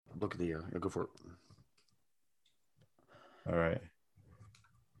look at the. Go for it. All right.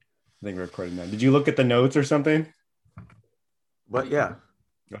 I think we're recording now. Did you look at the notes or something? But yeah.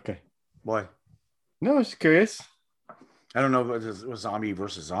 Okay. Why? No, I was just curious. I don't know what zombie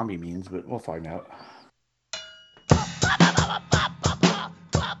versus zombie means, but we'll find out.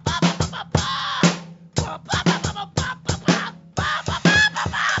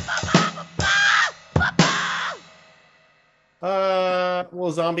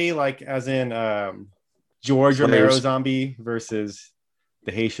 Well, zombie, like as in George Slaves. Romero zombie versus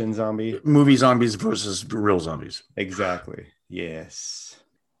the Haitian zombie. Movie zombies versus real zombies. Exactly. Yes.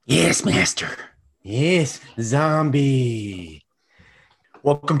 Yes, master. Yes, zombie.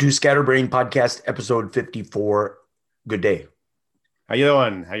 Welcome to Scatterbrain Podcast, episode 54. Good day. How you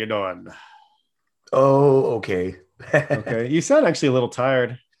doing? How you doing? Oh, okay. Okay. You sound actually a little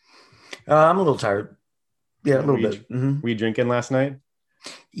tired. I'm a little tired. Yeah, a little bit. Were you drinking last night?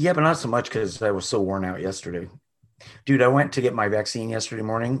 Yeah, but not so much because I was so worn out yesterday. Dude, I went to get my vaccine yesterday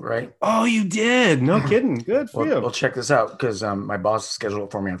morning, right? Oh, you did? No kidding. Good for you. Well, check this out because my boss scheduled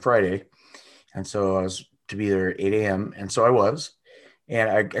it for me on Friday. And so I was to be there at 8 a.m. And so I was. And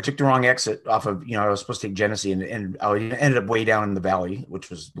I took the wrong exit off of, I was supposed to take Genesee and I ended up way down in the valley, which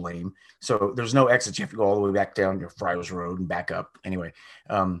was lame. So there's no exits. You have to go all the way back down to Friars Road and back up anyway.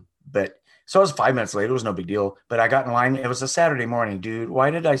 So I was 5 minutes late. It was no big deal. But I got in line. It was a Saturday morning, dude.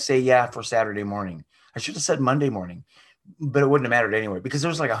 Why did I say yeah for Saturday morning? I should have said Monday morning, but it wouldn't have mattered anyway because there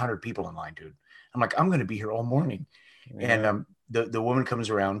was like 100 people in line, dude. I'm like, I'm going to be here all morning. Yeah. And the woman comes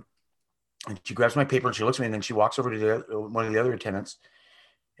around and she grabs my paper and she looks at me and then she walks over to one of the other attendants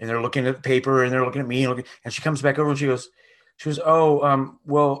and they're looking at the paper and they're looking at me and she comes back over and she goes,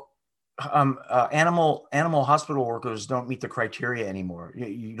 animal hospital workers don't meet the criteria anymore.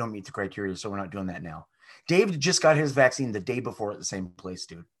 You don't meet the criteria, so we're not doing that now. Dave just got his vaccine the day before at the same place,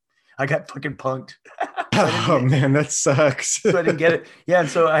 dude. I got fucking punked. Man, that sucks. So I didn't get it. Yeah, and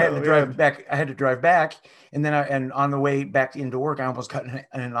so I had to drive back. I had to drive back, and then on the way back into work, I almost got in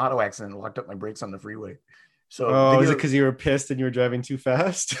an auto accident and locked up my brakes on the freeway. So, is it because you were pissed and you were driving too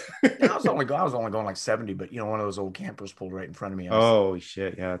fast? Yeah, I was only going like 70, but one of those old campers pulled right in front of me.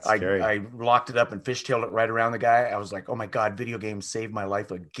 Shit! Yeah, it's scary. I locked it up and fishtailed it right around the guy. I was like, oh my god, video games saved my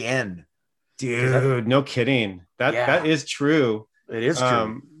life again, dude. No kidding. That is true. It is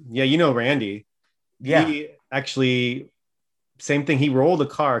true. Yeah, Randy. Yeah. He actually, same thing. He rolled a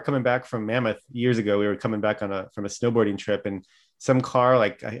car coming back from Mammoth years ago. We were coming back from a snowboarding trip, and some car,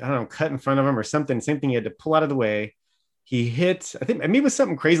 like, I don't know, cut in front of him or something. Same thing. He had to pull out of the way. He hit, I think maybe it was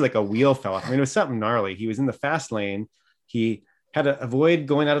something crazy, like a wheel fell off. I mean, it was something gnarly. He was in the fast lane. He had to avoid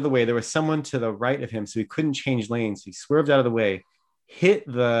going out of the way. There was someone to the right of him, so he couldn't change lanes. So he swerved out of the way, hit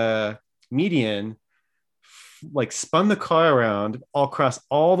the median, like spun the car around all across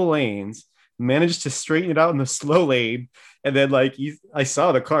all the lanes, managed to straighten it out in the slow lane. And then I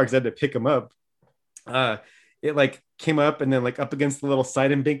saw the car because I had to pick him up. It like came up and then like up against the little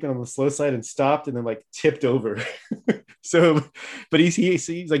side embankment on the slow side and stopped and then like tipped over. So, but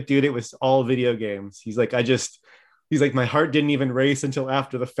he's like, dude, it was all video games. He's like, my heart didn't even race until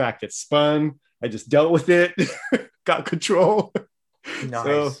after the fact. It spun. I just dealt with it, got control. Nice.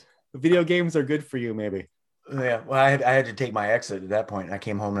 So video games are good for you, maybe. Yeah, well, I had to take my exit at that point, and I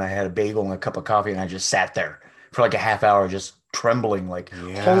came home and I had a bagel and a cup of coffee, and I just sat there for like a half hour, just trembling, like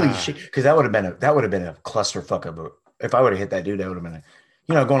holy shit, because that would have been a clusterfuck if I would have hit that dude. That would have been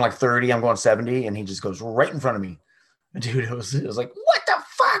going like 30, I'm going 70, and he just goes right in front of me, dude. It was like, what the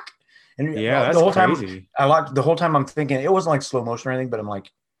fuck? And that's the whole crazy. The whole time I'm thinking it wasn't like slow motion or anything, but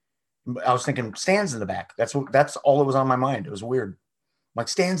I was thinking stands in the back. That's all that was on my mind. It was weird. I'm like,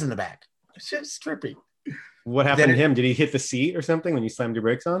 stands in the back. It's just trippy. What happened to him? Did he hit the seat or something when you slammed your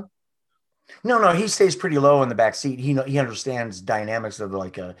brakes on? No, he stays pretty low in the back seat. He understands dynamics of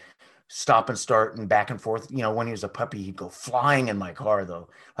like a stop and start and back and forth. When he was a puppy, he'd go flying in my car though.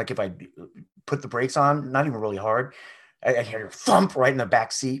 Like if I put the brakes on, not even really hard, I hear a thump right in the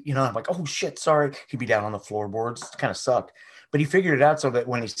back seat. I'm like, oh shit, sorry. He'd be down on the floorboards. It kind of sucked, but he figured it out so that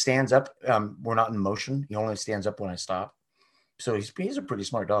when he stands up, we're not in motion. He only stands up when I stop. So he's a pretty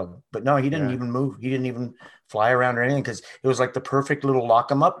smart dog, but no, he didn't even move. He didn't even fly around or anything because it was like the perfect little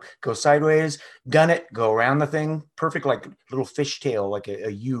lock him up, go sideways, gun it, go around the thing. Perfect, like little fishtail, like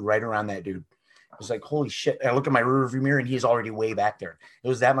a U right around that dude. I was like, holy shit. I look at my rear view mirror and he's already way back there. It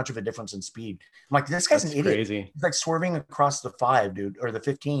was that much of a difference in speed. I'm like, this guy's an idiot. Crazy. He's like swerving across the 5, dude, or the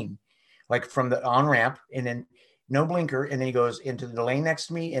 15, like from the on ramp and then no blinker. And then he goes into the lane next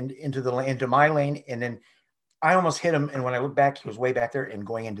to me and into my lane and then I almost hit him, and when I looked back, he was way back there and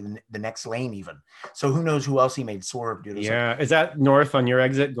going into the next lane even. So who knows who else he made swerve, dude. It was like, Yeah. Is that north on your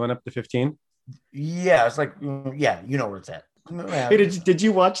exit going up to 15? yeah, it's like, yeah, you know where it's at. Hey, did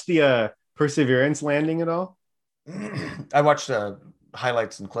you watch the Perseverance landing at all? I watched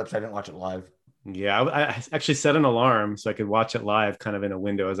highlights and clips. I didn't watch it live. Yeah, I actually set an alarm so I could watch it live kind of in a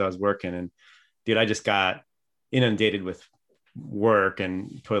window as I was working. And dude, I just got inundated with work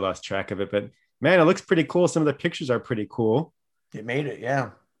and totally lost track of it. But man, it looks pretty cool. Some of the pictures are pretty cool. It made it,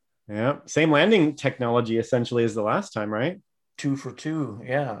 yeah. Yeah. Same landing technology essentially as the last time, right? 2 for 2,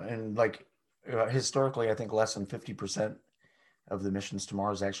 yeah. And like historically, I think less than 50% of the missions to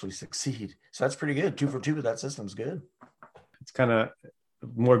Mars actually succeed. So that's pretty good. 2 for 2 with that system's good. It's kind of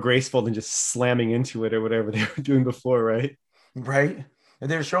more graceful than just slamming into it or whatever they were doing before, right? Right. And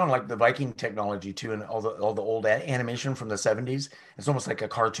they're showing like the Viking technology too, and all the old animation from the 70s. It's almost like a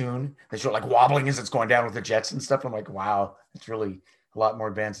cartoon. They show it like wobbling as it's going down with the jets and stuff. I'm like, wow, it's really a lot more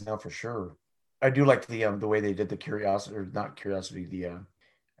advanced now for sure. I do like the way they did the Curiosity, or not Curiosity,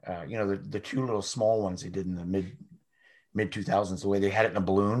 the two little small ones they did in the mid 2000s. The way they had it in a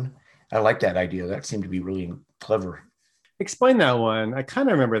balloon, I like that idea. That seemed to be really clever. Explain that one. I kind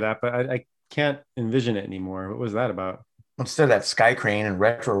of remember that, but I can't envision it anymore. What was that about? Instead of that sky crane and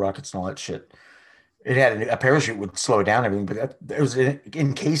retro rockets and all that shit, it had a parachute would slow it down and everything, but it was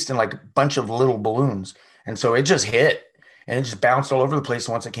encased in like a bunch of little balloons, and so it just hit and it just bounced all over the place.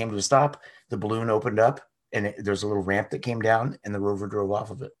 Once it came to a stop, the balloon opened up and there's a little ramp that came down, and the rover drove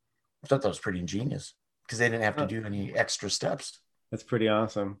off of it. I thought that was pretty ingenious because they didn't have to do any extra steps. That's pretty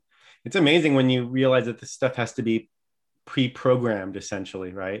awesome. It's amazing when you realize that this stuff has to be pre-programmed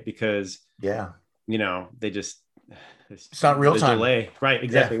essentially, right? Because Yeah, they just it's not real time. Delay, right?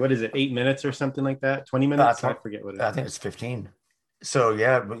 Exactly. Yeah. What is it? 8 minutes or something like that? 20 minutes? I forget what it is. I think it's 15. So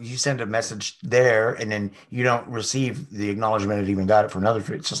yeah, but you send a message there, and then you don't receive the acknowledgement it even got it for another.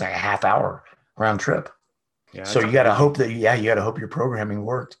 It's just like a half hour round trip. Yeah. So you got to hope that, you got to hope your programming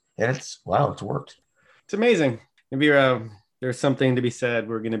worked, and it's worked. It's amazing. Maybe there's something to be said.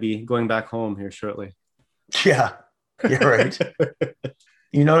 We're going to be going back home here shortly. Yeah, yeah, right.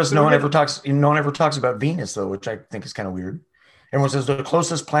 You notice no one ever talks about Venus though, which I think is kind of weird. Everyone says the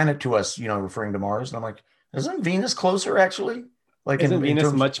closest planet to us, referring to Mars, and I'm like, isn't Venus closer actually? Like Isn't Venus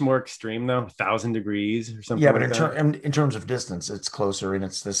terms, much more extreme though? 1,000 degrees or something? yeah, but like in terms of distance, it's closer and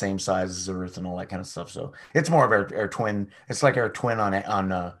it's the same size as Earth and all that kind of stuff. So it's more of our twin. It's like our twin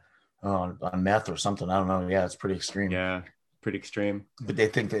on meth or something. I don't know. Yeah, it's pretty extreme. Yeah, pretty extreme. But they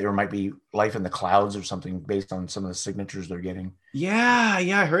think that there might be life in the clouds or something based on some of the signatures they're getting. Yeah,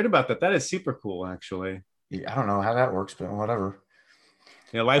 I heard about that. That is super cool, actually. I don't know how that works, but whatever.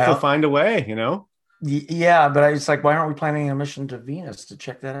 Yeah, life will find a way, Yeah, but it's like, why aren't we planning a mission to Venus to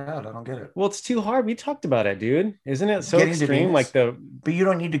check that out? I don't get it. Well, it's too hard. We talked about it, dude. Isn't it so Getting to extreme? Venus? Like But you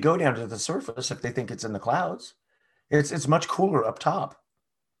don't need to go down to the surface if they think it's in the clouds. It's much cooler up top.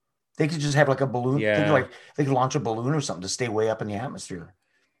 They could just have like a balloon. Yeah. They could launch a balloon or something to stay way up in the atmosphere,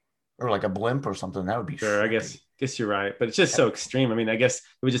 or like a blimp or something. That would be sure. I guess you're right, but it's just so extreme. I mean, I guess it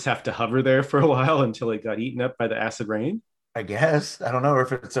would just have to hover there for a while until it got eaten up by the acid rain. I guess. I don't know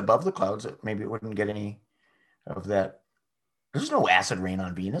if it's above the clouds. Maybe it wouldn't get any of that. There's no acid rain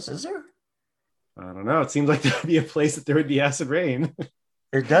on Venus, is there? I don't know. It seems like there would be a place that there would be acid rain.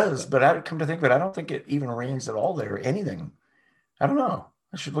 It does, but I come to think of it, I don't think it even rains at all there. Anything. I don't know.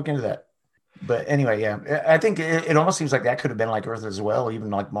 I should look into that. But anyway, yeah, I think it almost seems like that could have been like Earth as well, even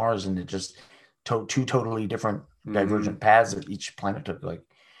like Mars, and it just two totally different divergent paths that each planet took, like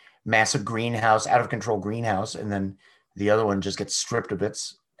massive greenhouse, out of control greenhouse, and then the other one just gets stripped of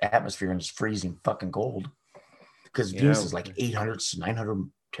its atmosphere and it's freezing fucking cold. Because Venus is like 800 to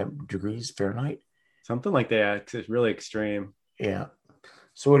 900 degrees Fahrenheit. Something like that. It's really extreme. Yeah.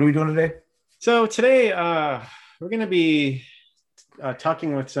 So what are we doing today? So today we're going to be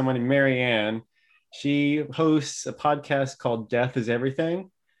talking with someone, Marianne. She hosts a podcast called Death is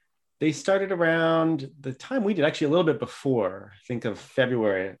Everything. They started around the time we did, actually a little bit before, I think of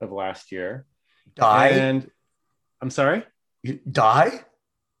February of last year. Die? And I'm sorry? Die?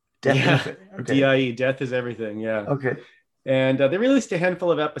 Death, yeah. Okay. DIE, Death is Everything. Yeah. Okay. And they released a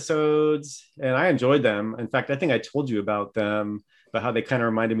handful of episodes and I enjoyed them. In fact, I think I told you about them, about how they kind of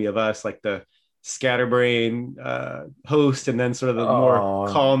reminded me of us, like the scatterbrain host and then sort of the more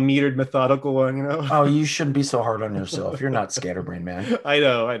calm, metered, methodical one, Oh, you shouldn't be so hard on yourself. You're not scatterbrain, man. I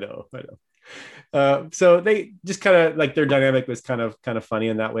know. So they just kind of like their dynamic was kind of funny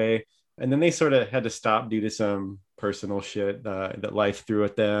in that way. And then they sort of had to stop due to some personal shit that life threw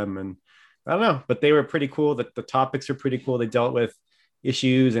at them. And I don't know, but they were pretty cool. The topics are pretty cool. They dealt with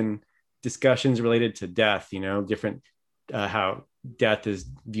issues and discussions related to death, different how death is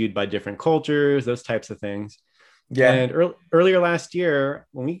viewed by different cultures, those types of things. Yeah. And earlier last year,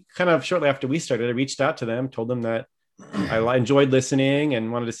 when we kind of shortly after we started, I reached out to them, told them that I enjoyed listening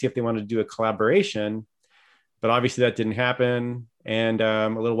and wanted to see if they wanted to do a collaboration. But obviously that didn't happen. And a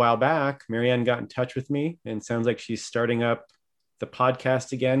little while back, Marianne got in touch with me and sounds like she's starting up the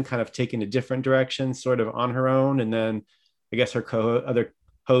podcast again, kind of taking a different direction, sort of on her own. And then I guess her other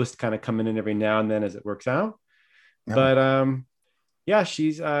host kind of coming in every now and then as it works out. Yeah. But yeah,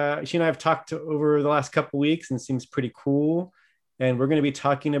 she and I have talked over the last couple of weeks and seems pretty cool. And we're going to be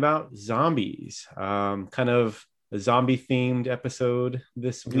talking about zombies, kind of a zombie themed episode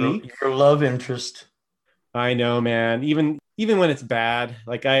this week. Your love interest. I know, man. Even when it's bad,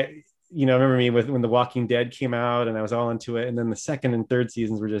 like remember me with when The Walking Dead came out, and I was all into it, and then the second and third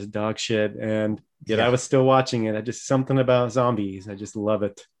seasons were just dog shit, and yet I was still watching it. I just something about zombies. I just love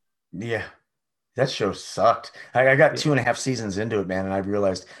it. Yeah, that show sucked. I got 2.5 seasons into it, man, and I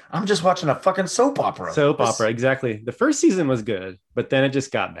realized I'm just watching a fucking soap opera. Opera, exactly. The first season was good, but then it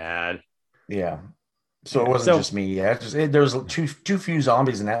just got bad. Yeah. So it wasn't just me. Yeah, there was too few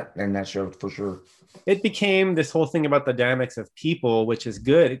zombies in that show for sure. It became this whole thing about the dynamics of people, which is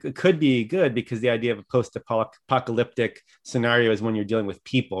good. It could be good because the idea of a post-apocalyptic scenario is when you're dealing with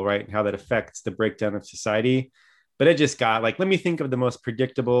people, right? And how that affects the breakdown of society. But it just got like, let me think of the most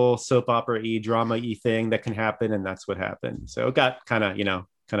predictable soap opera-y, drama-y thing that can happen. And that's what happened. So it got kind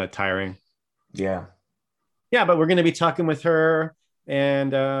of tiring. Yeah. Yeah, but we're going to be talking with her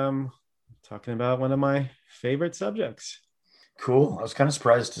and talking about one of my favorite subjects. Cool. I was kind of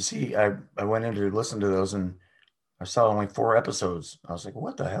surprised to see. I went in to listen to those and I saw only 4 episodes. I was like,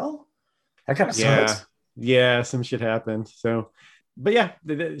 what the hell? That kind of sucks. Yeah, some shit happened. So, but yeah,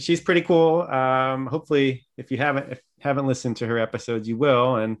 she's pretty cool. Hopefully, if you haven't listened to her episodes, you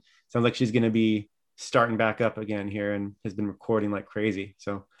will. And it sounds like she's going to be starting back up again here and has been recording like crazy.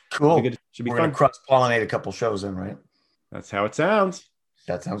 So cool. Should be We're fun. Gonna cross-pollinate a couple shows in, right? That's how it sounds.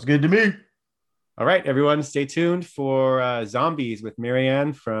 That sounds good to me. All right, everyone, stay tuned for Zombies with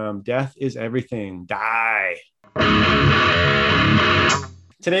Marianne from Death is Everything. Die.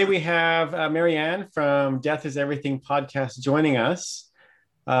 Today we have Marianne from Death is Everything podcast joining us.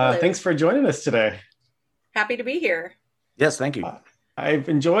 Thanks for joining us today. Happy to be here. Yes, thank you. I've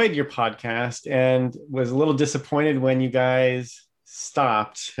enjoyed your podcast and was a little disappointed when you guys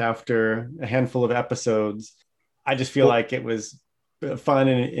stopped after a handful of episodes. I just feel like it was fun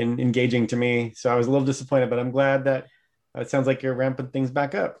and engaging to me. So I was a little disappointed, but I'm glad that it sounds like you're ramping things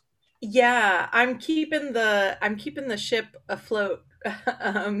back up. Yeah, I'm keeping the ship afloat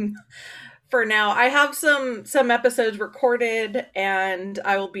for now. I have some episodes recorded and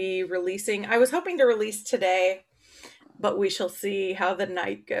I will be releasing. I was hoping to release today, but we shall see how the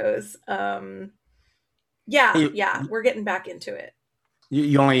night goes. Yeah, we're getting back into it.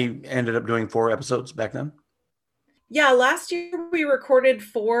 You only ended up doing 4 episodes back then? Yeah, last year we recorded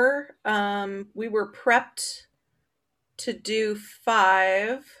 4. We were prepped to do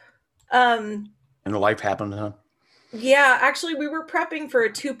 5. And life happened, huh? Yeah, actually we were prepping for a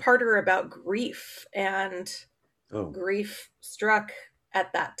 2-parter about grief, and grief struck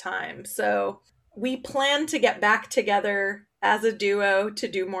at that time. So we plan to get back together as a duo to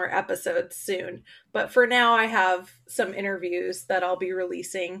do more episodes soon. But for now, I have some interviews that I'll be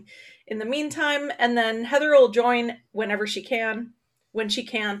releasing in the meantime. And then Heather will join whenever she can. When she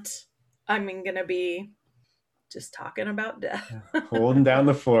can't, I'm going to be just talking about death. Holding down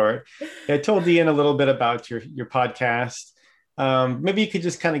the fort. I told Ian a little bit about your podcast. Maybe you could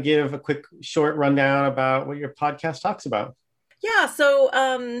just kind of give a quick short rundown about what your podcast talks about. Yeah, so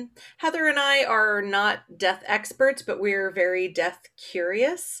Heather and I are not death experts, but we're very death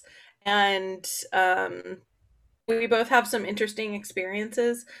curious. And we both have some interesting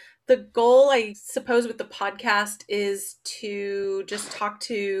experiences. The goal, I suppose, with the podcast is to just talk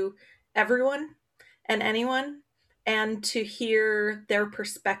to everyone and anyone and to hear their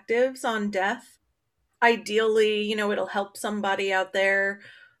perspectives on death. Ideally, it'll help somebody out there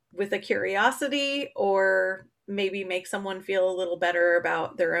with a curiosity, or maybe make someone feel a little better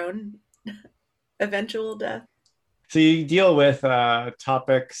about their own eventual death. So you deal with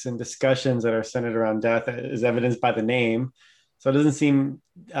topics and discussions that are centered around death, as evidenced by the name. So it doesn't seem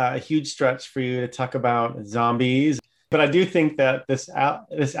a huge stretch for you to talk about zombies. But I do think that this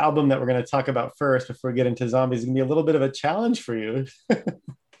album that we're going to talk about first, before we get into zombies, is going to be a little bit of a challenge for you.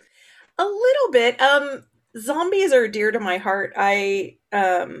 A little bit. Zombies are dear to my heart.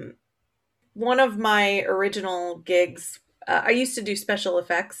 One of my original gigs, I used to do special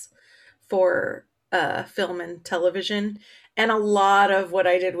effects for film and television. And a lot of what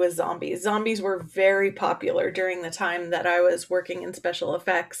I did was zombies. Zombies were very popular during the time that I was working in special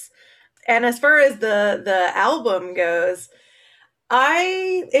effects. And as far as the album goes,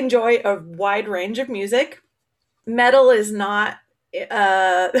 I enjoy a wide range of music. Metal is not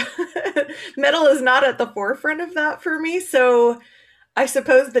uh metal is not at the forefront of that for me, so I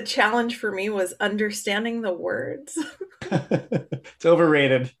suppose the challenge for me was understanding the words. It's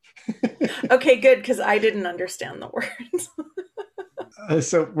overrated. Okay, good, because I didn't understand the words.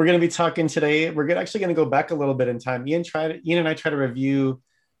 So we're going to be talking today. Actually going to go back a little bit in time. Ian and I try to review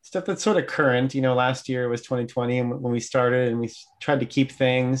stuff that's sort of current. Last year was 2020, and when we started, and we tried to keep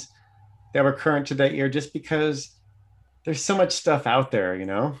things that were current to that year, just because there's so much stuff out there.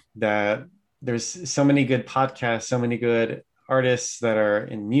 That there's so many good podcasts, so many good artists that are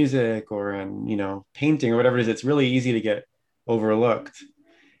in music or in painting or whatever it is. It's really easy to get overlooked,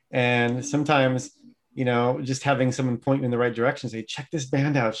 and sometimes just having someone point you in the right direction, say, check this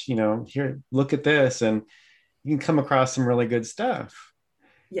band out, here, look at this, and you can come across some really good stuff.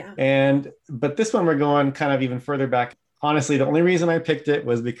 Yeah. But this one, we're going kind of even further back. Honestly, the only reason I picked it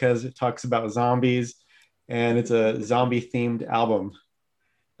was because it talks about zombies, and it's a zombie themed album.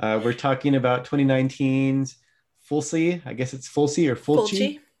 We're talking about 2019's Fulci, I guess it's Fulci or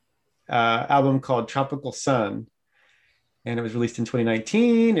Fulci, album called Tropical Sun. And it was released in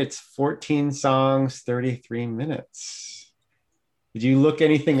 2019. It's 14 songs, 33 minutes. Did you look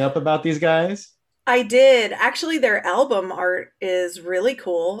anything up about these guys? I did. Actually, their album art is really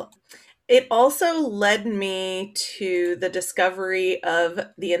cool. It also led me to the discovery of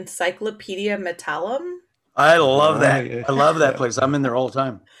the Encyclopedia Metallum. I love that. I love that place. I'm in there all the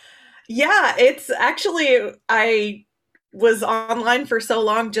time. Yeah, it's actually, I was online for so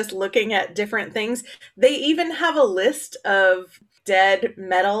long just looking at different things. They even have a list of dead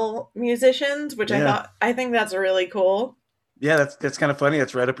metal musicians, which I think that's really cool. Yeah, that's kind of funny.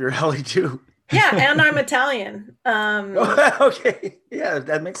 That's right up your alley too. Yeah, and I'm Italian. Okay, yeah,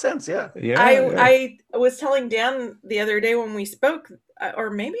 that makes sense. Yeah, I was telling Dan the other day when we spoke,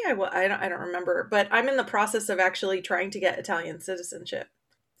 or maybe I don't remember, but I'm in the process of actually trying to get Italian citizenship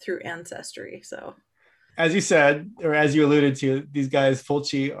through Ancestry. So, as you said, or as you alluded to, these guys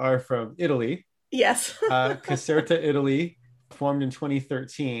Fulci are from Italy. Yes, Caserta, Italy, formed in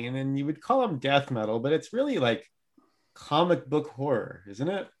 2013, and you would call them death metal, but it's really like comic book horror, isn't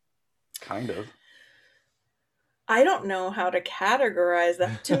it? Kind of. I don't know how to categorize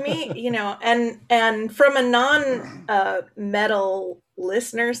that. To me, and from a non metal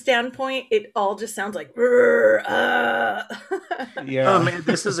listener standpoint, it all just sounds like yeah. Man,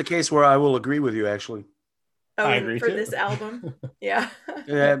 this is a case where I will agree with you, actually. I agree for too. This album. Yeah.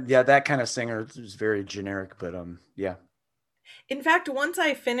 Yeah, that kind of singer is very generic, but yeah. In fact, once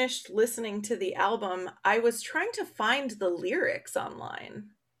I finished listening to the album, I was trying to find the lyrics online.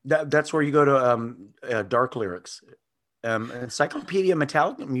 That's where you go to Dark Lyrics. Encyclopedia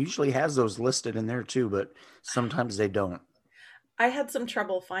Metallicum usually has those listed in there too, but sometimes they don't. I had some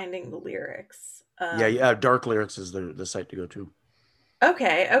trouble finding the lyrics. Yeah, Dark Lyrics is the site to go to.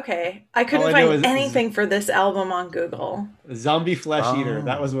 Okay. I couldn't find anything for this album on Google. Zombie Flesh Eater.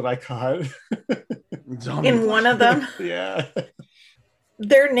 That was what I caught. In one of them? Yeah.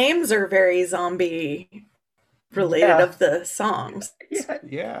 Their names are very zombie related of the songs.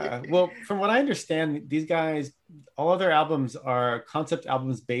 Yeah. Well, from what I understand, these guys, all of their albums are concept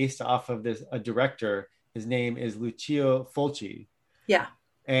albums based off of a director. His name is Lucio Fulci. Yeah.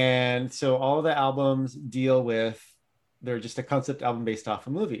 And so all of the albums they're just a concept album based off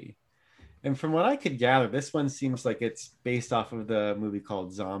a movie. And from what I could gather, this one seems like it's based off of the movie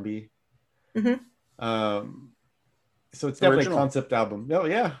called Zombie. Mm-hmm. So it's definitely a concept album. Oh,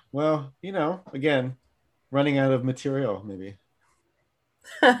 yeah. Well, again, running out of material, maybe.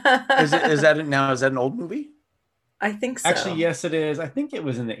 Is that an old movie? I think so. Actually, yes, it is. I think it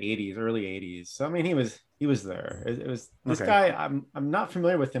was in the 80s, early 80s. So I mean, he was there. It was this guy. I'm not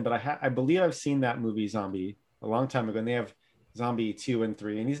familiar with him, but I believe I've seen that movie Zombie a long time ago. And they have Zombie 2 and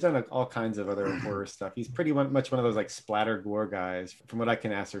 3, and he's done all kinds of other horror stuff. He's pretty much one of those like splatter gore guys, from what I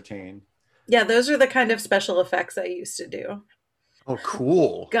can ascertain. Yeah, those are the kind of special effects I used to do. Oh,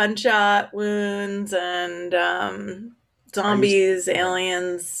 cool. Gunshot wounds and zombies,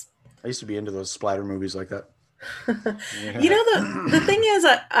 aliens. I used to be into those splatter movies like that. Yeah. The thing is,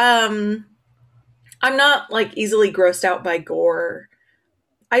 I'm not like easily grossed out by gore.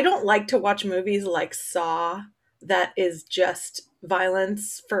 I don't like to watch movies like Saw that is just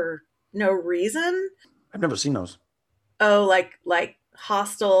violence for no reason. I've never seen those. Oh, like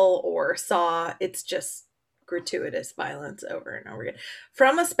Hostel or Saw. It's just gratuitous violence over and over again.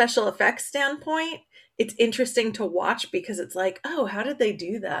 From a special effects standpoint, it's interesting to watch because it's like, oh, how did they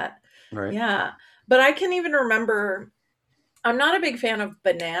do that? Right. Yeah. But I can even remember, I'm not a big fan of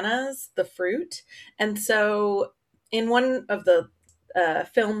bananas, the fruit. And so in one of the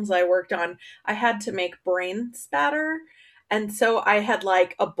films I worked on, I had to make brain spatter. And so I had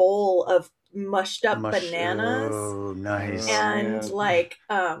like a bowl of mushed up bananas. Oh, nice. And like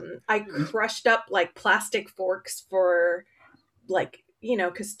I crushed up like plastic forks for like, you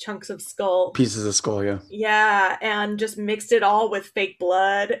know, because chunks of skull, Pieces of skull, yeah. yeah, and just mixed it all with fake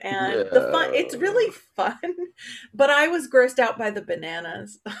blood. And the fun, it's really fun, but I was grossed out by the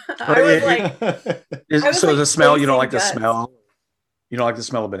bananas. I was like, so like the smell, you don't like guts. the smell? You don't like the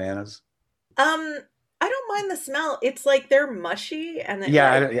smell of bananas? I don't mind the smell. It's like they're mushy and then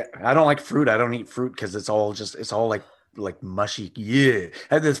Yeah, I don't like fruit. I don't eat fruit because it's all like mushy. Yeah,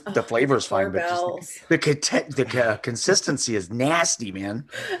 and the flavor is fine, but just the consistency is nasty, man.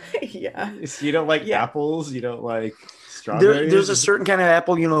 Yeah. So you don't like apples? You don't like strawberries? There's a certain kind of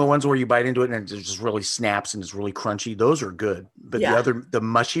apple, you know, the ones where you bite into it and it just really snaps and it's really crunchy. Those are good, but the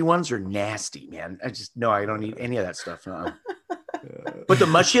mushy ones are nasty, man. I don't eat any of that stuff. But the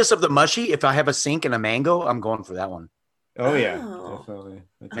mushiest of the mushy, if I have a sink and a mango, I'm going for that one. Oh yeah, definitely.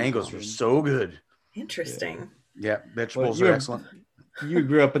 Mangoes are so good. Interesting. Yeah, vegetables are excellent. You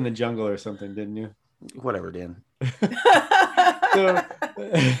grew up in the jungle or something, didn't you? Whatever, Dan. So,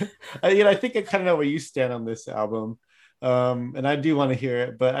 I think I kind of know where you stand on this album, and I do want to hear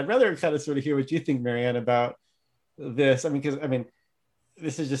it. But I'd rather kind of sort of hear what you think, Marianne, about this. Because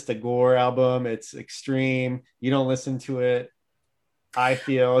this is just a gore album. It's extreme. You don't listen to it. I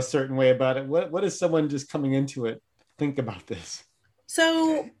feel a certain way about it. What does someone just coming into it think about this?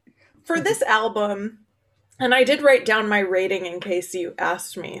 So for this album, and I did write down my rating in case you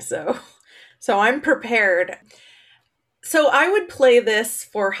asked me, so I'm prepared. So I would play this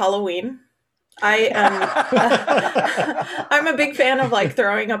for Halloween. I'm a big fan of like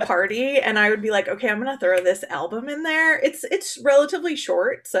throwing a party, and I would be like, okay, I'm gonna throw this album in there. It's relatively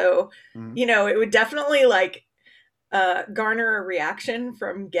short, so you know, it would definitely like garner a reaction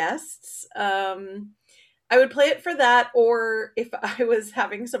from guests. I would play it for that, or if I was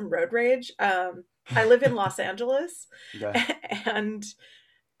having some road rage. I live in Los Angeles, and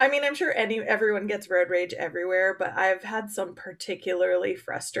I'm sure everyone gets road rage everywhere, but I've had some particularly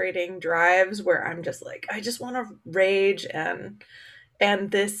frustrating drives where I'm just like, I just want to rage, and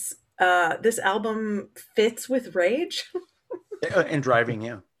this album fits with rage. And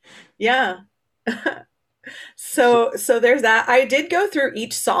driving, yeah. So there's that. I did go through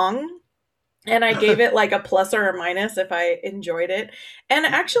each song and I gave it like a plus or a minus if I enjoyed it. And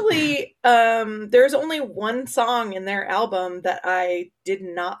actually, there's only one song in their album that I did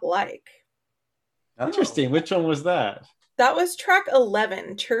not like. Interesting. Which one was that? That was track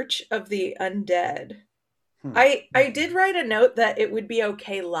 11, Church of the Undead. I did write a note that it would be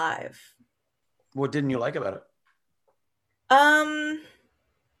okay live. What didn't you like about it?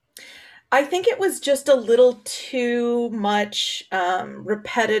 I think it was just a little too much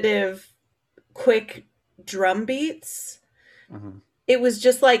repetitive, quick drum beats. Mm-hmm. It was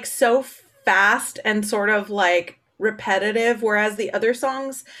just like so fast and sort of like repetitive, whereas the other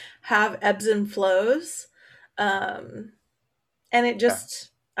songs have ebbs and flows. And it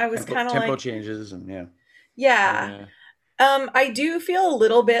just, I was kind of like... Tempo changes and Yeah. I do feel a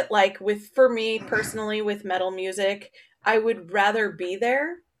little bit like for me personally with metal music, I would rather be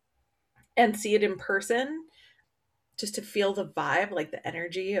there and see it in person just to feel the vibe, like the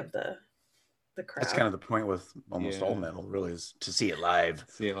energy of the crowd. That's kind of the point with almost all metal, really, is to see it live.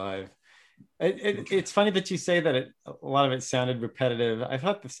 It's funny that you say that a lot of it sounded repetitive. I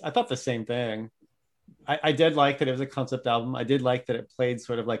thought the same thing. I did like that it was a concept album. I did like that it played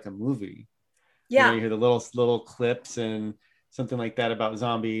sort of like a movie. Yeah. You hear the little clips and something like that about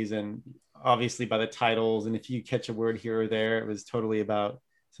zombies, and obviously by the titles. And if you catch a word here or there, it was totally about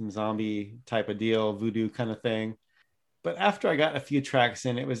some zombie type of deal, voodoo kind of thing. But after I got a few tracks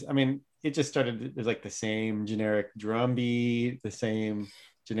in, it just started, it was like the same generic drum beat, the same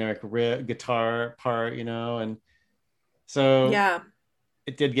generic guitar part, and so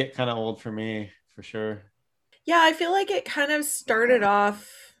it did get kind of old for me, for sure. Yeah, I feel like it kind of started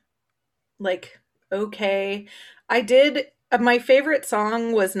off like, okay. My favorite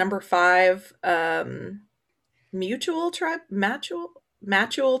song was number 5, Mutual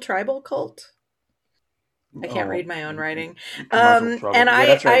Tribal Cult. I can't read my own writing. And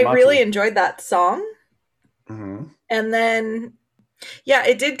I really enjoyed that song. Mm-hmm. And then,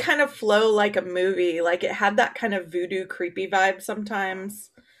 it did kind of flow like a movie. Like it had that kind of voodoo creepy vibe sometimes.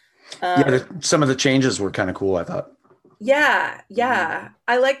 Um, some of the changes were kind of cool, I thought. yeah, yeah.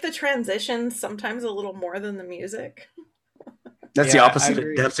 I like the transitions sometimes a little more than the music. That's the Yeah, I opposite.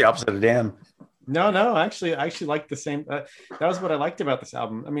 agree. That's the opposite of Dan. No, actually, I actually like the same. That was what I liked about this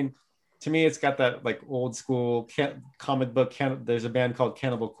album. I mean, to me, it's got that like old school comic book. There's a band called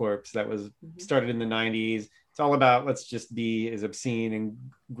Cannibal Corpse that was Mhm. started in the '90s. It's all about let's just be as obscene and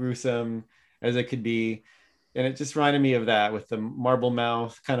gruesome as it could be, and it just reminded me of that with the marble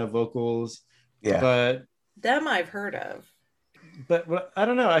mouth kind of vocals. Yeah. But Them I've heard of. I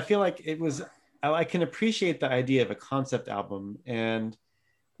don't know. I feel like it was. I can appreciate the idea of a concept album and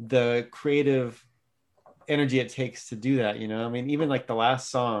the creative energy it takes to do that. I mean, even like the last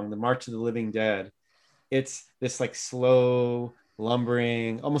song, the March of the Living Dead, it's this like slow,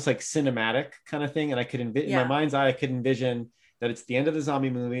 lumbering, almost like cinematic kind of thing. And I could in my Yeah. mind's eye, I could envision that it's the end of the zombie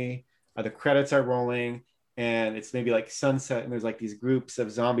movie, the credits are rolling, and it's maybe like sunset, and there's like these groups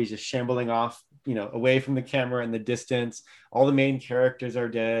of zombies just shambling off, away from the camera in the distance. All the main characters are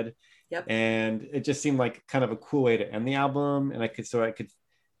dead. Yep. And it just seemed like kind of a cool way to end the album. And I could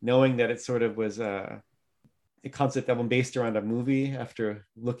knowing that it sort of was a concept album based around a movie, after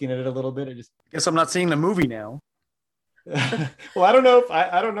looking at it a little bit, it just Guess I'm not seeing the movie now. well, I don't know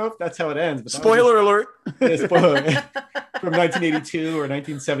if that's how it ends, but Spoiler alert. Spoiler from 1982 or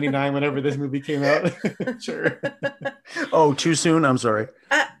 1979, whenever this movie came out. Sure. Oh, too soon. I'm sorry.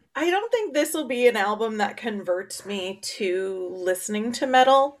 I don't think this will be an album that converts me to listening to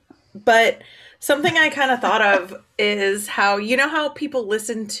metal, but something I kind of thought of is how people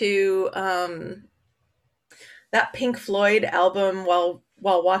listen to that Pink Floyd album while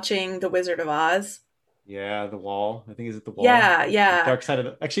watching The Wizard of Oz. Yeah, The Wall. I think is it The Wall? Yeah, yeah. Dark Side of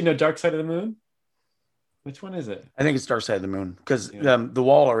the actually no Dark Side of the Moon. Which one is it? I think it's Dark Side of the Moon because Yeah. The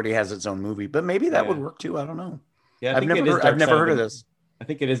Wall already has its own movie, but maybe that Yeah. would work too. I don't know. Yeah, I've never heard of this. I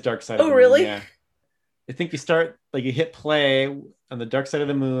think it is Dark Side of Oh, the Moon. really? Yeah. I think you start like you hit play on the Dark Side of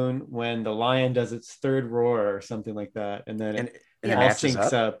the Moon when the lion does its third roar or something like that, and then it And it all matches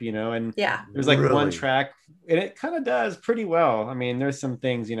syncs up. up, and Yeah. there's like one Really? track, and it kind of does pretty well. I mean, there's some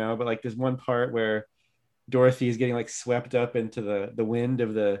things, but like there's one part where Dorothy is getting like swept up into the wind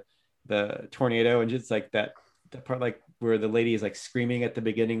of the tornado, and just like that part, like where the lady is like screaming at the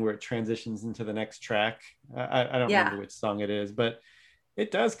beginning, where it transitions into the next track. I don't Yeah. remember which song it is, but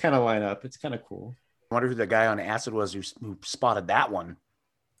it does kind of line up. It's kind of cool. I wonder who the guy on acid was who spotted that one.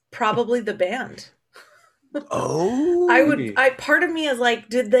 Probably the band. Oh, Part of me is like,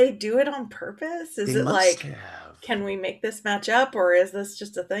 did they do it on purpose? Is they it must like, have. can we make this match up, or is this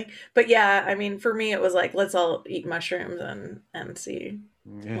just a thing? But yeah, I mean, for me, it was like, let's all eat mushrooms and see.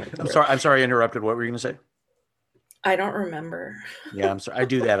 Yeah. I'm sorry I interrupted. What were you going to say? I don't remember. Yeah, I'm sorry. I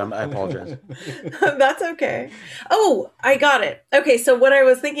do that. I apologize. That's okay. Oh, I got it. Okay, so what I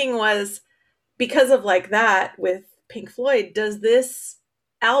was thinking was, because of like that with Pink Floyd, does this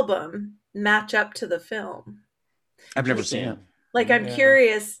album match up to the film? I've never seen it. Like, I'm Yeah.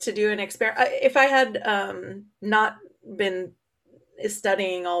 curious to do an experiment. If I had not been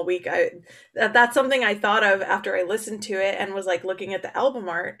studying all week, that's something I thought of after I listened to it and was like looking at the album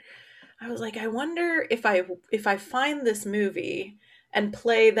art. I was like, I wonder if I find this movie and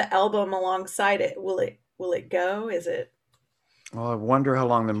play the album alongside it, will it go? Is it? Well, I wonder how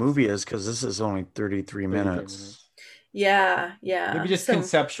long the movie is because this is only 33 minutes. Yeah. Maybe just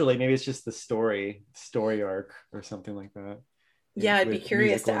conceptually, maybe it's just the story arc or something like that. Yeah, I'd be With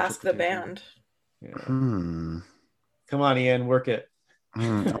curious to musical ask the interpretation. band. Yeah. Come on, Ian, work it.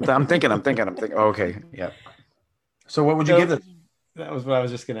 I'm thinking. Oh, okay, yeah. So what would you give this? That was what I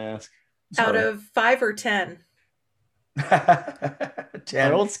was just going to ask. Out of 5 or 10?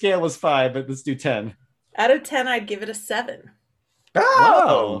 10. Our old scale was 5, but let's do 10. Out of 10, I'd give it a 7.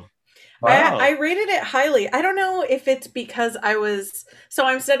 Oh, wow. I rated it highly. I don't know if it's because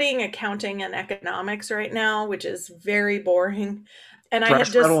I'm studying accounting and economics right now, which is very boring. And I had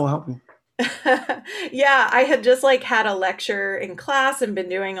Fresh metal will help me. yeah, I had just like had a lecture in class and been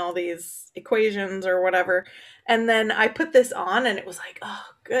doing all these equations or whatever. And then I put this on and it was like, oh,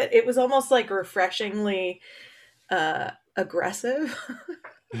 good. It was almost like refreshingly aggressive.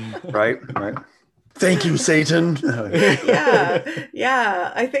 Right. Thank you, Satan.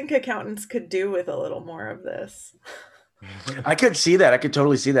 Yeah. I think accountants could do with a little more of this. I could see that. I could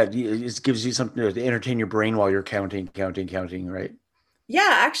totally see that. It gives you something to entertain your brain while you're counting, right? Yeah,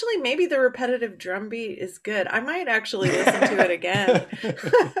 actually, maybe the repetitive drum beat is good. I might actually listen to it again.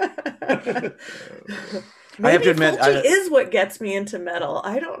 Maybe I have to admit, Fulci is what gets me into metal.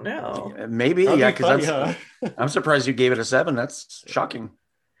 I don't know. Maybe, That'd yeah, be funny, because I'm surprised you gave it a 7. That's shocking.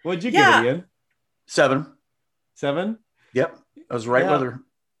 What'd you Yeah. give it, Ian? 7. 7? Yep, I was right Yeah. with her.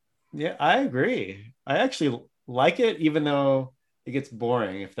 Yeah, I agree. I actually like it, even though it gets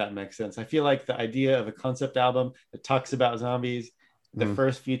boring, if that makes sense. I feel like the idea of a concept album that talks about zombies, the Mm.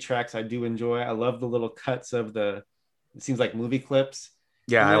 first few tracks I do enjoy. I love the little cuts of it seems like movie clips.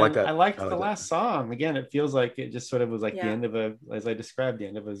 Yeah, And I like then I that. I liked the like that. last song. Again, it feels like it just sort of was like the Yeah. end of as I described, the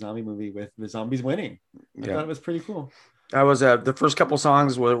end of a zombie movie with the zombies winning. I Yeah. thought it was pretty cool. I was the first couple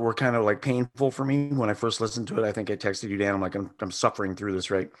songs were kind of like painful for me when I first listened to it. I think I texted you, Dan. I'm like, I'm suffering through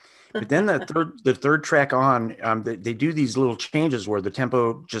this, right? But then the third track on, they do these little changes where the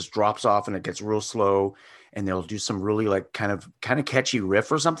tempo just drops off and it gets real slow, and they'll do some really like kind of catchy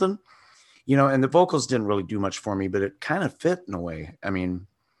riff or something, And the vocals didn't really do much for me, but it kind of fit in a way. I mean,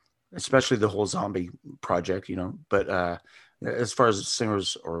 especially the whole zombie project. But as far as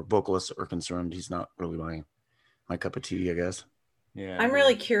singers or vocalists are concerned, he's not really my cup of tea, I guess. Yeah, I I'm agree.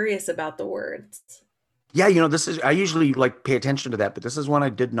 really curious about the words. Yeah, this is I usually like pay attention to that, but this is one I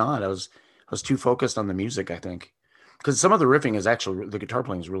did not. I was too focused on the music, I think. Because some of the riffing is actually the guitar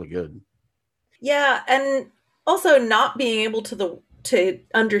playing is really good. Yeah, and also not being able to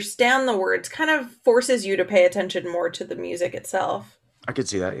understand the words kind of forces you to pay attention more to the music itself. I could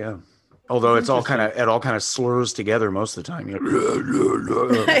see that, yeah. Although It's it's all kind interesting. of it all kind of slurs together most of the time. Yeah,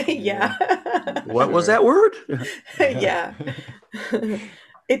 Yeah. for What was sure. that word? Yeah.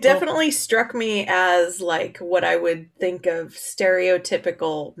 It Well, definitely struck me as like what I would think of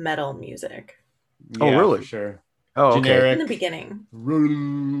stereotypical metal music Oh, yeah, for really? sure. Oh, okay. in the Generic, beginning.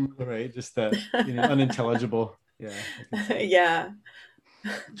 right? Just that, unintelligible. Yeah, I can see. Yeah.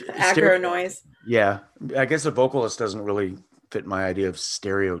 Stereo. Aggro noise. Yeah, I guess a vocalist doesn't really fit my idea of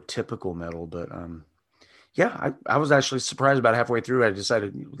stereotypical metal, but yeah, I was actually surprised about halfway through. I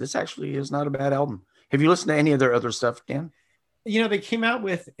decided this actually is not a bad album. Have you listened to any of their other stuff, Dan? They came out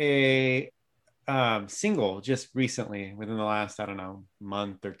with a single just recently, within the last, I don't know,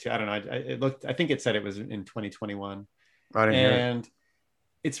 month or two. I don't know. It looked. I think it said it was in 2021, I didn't hear it. and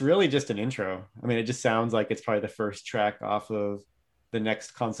it's really just an intro. I mean, it just sounds like it's probably the first track off of the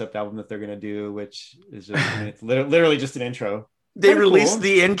next concept album that they're gonna do, which is just. I mean, it's literally just an intro. They Kind of released cool.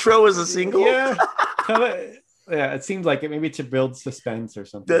 the intro as a single. Yeah, kind of. Yeah, it seems like it, maybe to build suspense or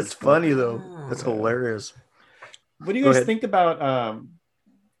something. That's But funny though. That's yeah, hilarious. what do you Go guys ahead. think about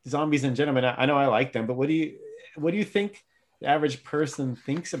zombies in general? I know I like them, but what do you think the average person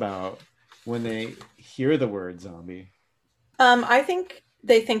thinks about when they hear the word zombie? I think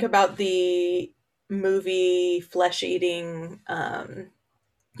they think about the movie flesh eating,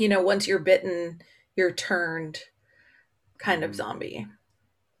 once you're bitten, you're turned kind of Mm, zombie.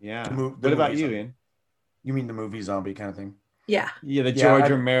 The, yeah. mo- the What about movie you, zombie. Ian? You mean the movie zombie kind of thing? Yeah. Yeah, the Yeah, George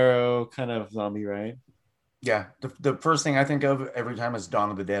Romero kind of zombie, right? yeah. The first thing I think of every time is Dawn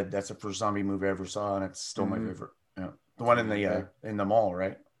of the Dead. That's the first zombie movie I ever saw, and it's still my Mm, favorite. Yeah, the one in yeah, the uh, okay. in the mall,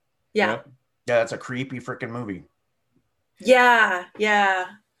 right? Yeah. Yep. Yeah, that's a creepy freaking movie. Yeah. Yeah.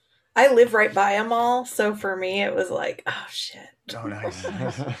 I live right by a mall, so for me it was like, oh shit. Oh, nice,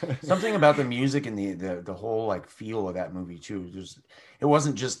 nice. Something about the music and the whole like feel of that movie too. It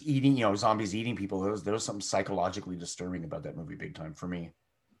wasn't just eating, zombies eating people. There was something psychologically disturbing about that movie, big time for me.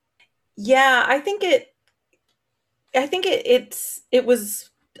 Yeah, I think it was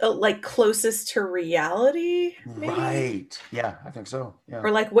like closest to reality maybe, Right. Yeah, I think so. Yeah.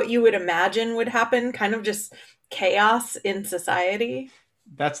 or like what you would imagine would happen, kind of just chaos in society.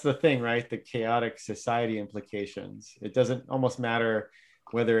 That's the thing, right? The chaotic society implications. It doesn't almost matter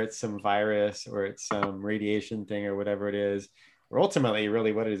whether it's some virus or it's some radiation thing or whatever it is, or ultimately,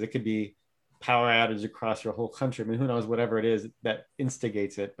 really, what it is. It could be power outage across your whole country. I mean, who knows? Whatever it is that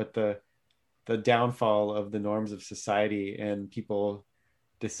instigates it, but the downfall of the norms of society and people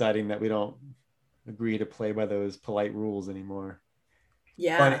deciding that we don't agree to play by those polite rules anymore.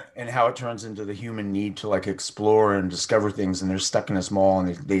 Yeah. And how it turns into the human need to like explore and discover things, and they're stuck in this mall,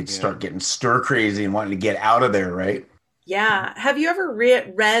 and they Yeah. start getting stir crazy and wanting to get out of there, right? Yeah. Have you ever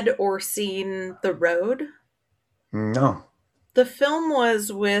read or seen The Road? No. The film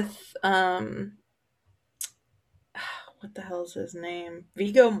was with what the hell's his name?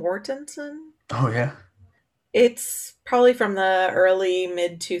 Viggo Mortensen? Oh yeah. It's probably from the early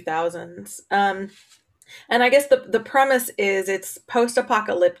mid 2000s. And I guess the premise is it's post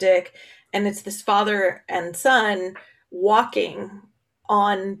apocalyptic, and it's this father and son walking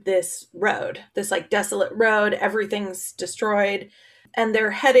on this road, this like desolate road. Everything's destroyed, and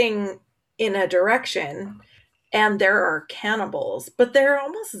they're heading in a direction, and there are cannibals, but they're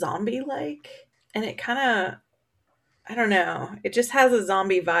almost zombie like. And it kind of, I don't know, it just has a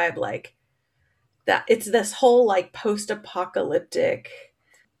zombie vibe, like that. It's this whole like post apocalyptic,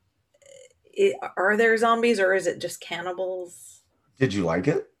 are there zombies or is it just cannibals? Did you like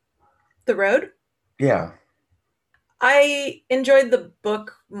it? The Road. Yeah. I enjoyed the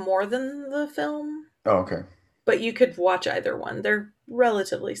book more than the film, Oh, okay. but you could watch either one. They're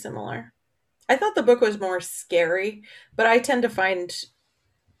relatively similar. I thought the book was more scary, but I tend to find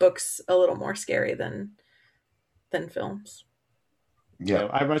books a little more scary than films. Yeah. Yeah,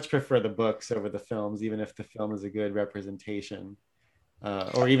 I much prefer the books over the films, even if the film is a good representation,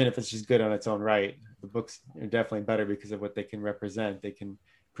 or even if it's just good on its own right. The books are definitely better because of what they can represent. They can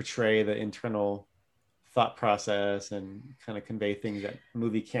portray the internal thought process and kind of convey things that a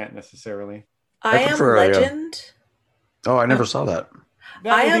movie can't necessarily. I I Am prefer a. Legend. Oh, I never Oh, saw that.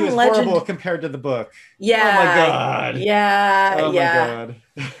 That I movie Am was horrible Legend. compared to the book. Oh my Yeah, god. yeah, Oh my yeah. god.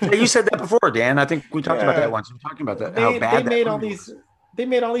 Yeah, you said that before, Dan. I think we talked about that Yeah. once. We were talking about that, how They bad that made all movie these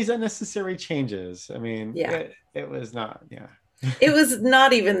was. unnecessary changes. I mean, Yeah. it was not, yeah. It was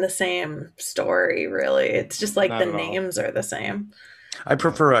not even the same story, really. It's just like the Not at all. names are the same. I Yeah.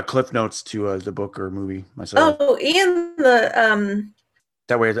 prefer Cliff Notes to the book or movie myself. Oh, Ian, the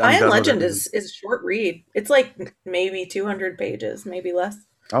That way I I'm Am done with it. Legend is a short read. It's like maybe 200 pages, maybe less.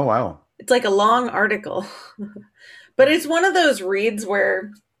 Oh, wow. It's like a long article. But it's one of those reads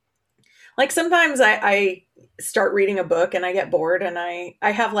where like sometimes I start reading a book and I get bored and I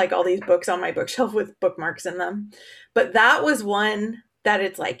have like all these books on my bookshelf with bookmarks in them. But that was one that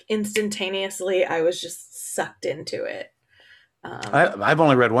it's like instantaneously I was just sucked into it. I've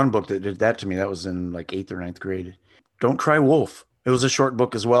only read one book that did that to me. That was in like eighth or ninth grade. Don't Cry Wolf. It was a short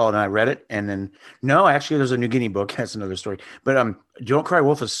book as well, and I read it. And then no, actually, there's a New Guinea book. That's another story. But Don't Cry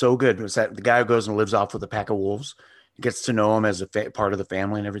Wolf is so good. It's that the guy who goes and lives off with a pack of wolves, gets to know him as a part of the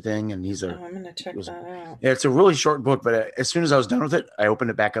family and everything. And he's a Oh, I'm gonna it check was that out. yeah, it's a really short book. But as soon as I was done with it, I opened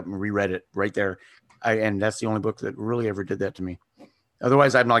it back up and reread it right there. And that's the only book that really ever did that to me.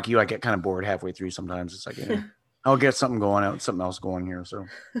 Otherwise, I'm like you. I get kind of bored halfway through. Sometimes it's like, I'll get something going out, something else going here. So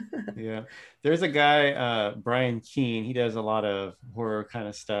Yeah. There's a guy, Brian Keene. He does a lot of horror kind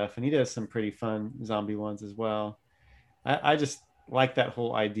of stuff, and he does some pretty fun zombie ones as well. I just like that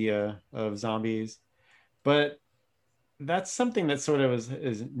whole idea of zombies, but that's something that sort of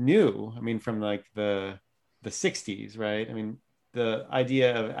is new. I mean, from like the 60s, right? I mean, the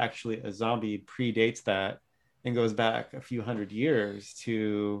idea of actually a zombie predates that and goes back a few hundred years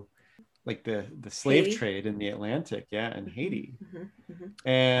to like the slave Haiti. trade in the Atlantic, yeah, in Haiti. Mm-hmm.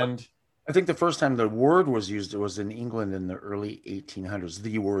 And I think the first time the word was used was in England in the early 1800s.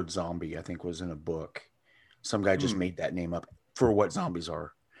 The word zombie, I think, was in a book. Some guy just made that name up for what zombies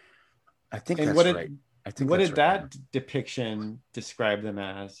are. I think and that's right. I think what that's did right. that depiction describe them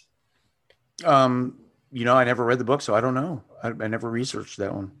as? I never read the book, so I don't know. I never researched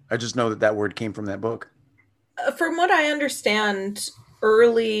that one. I just know that that word came from that book. From what I understand,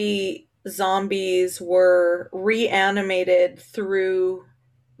 early zombies were reanimated through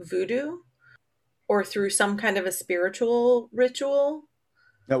voodoo or through some kind of a spiritual ritual.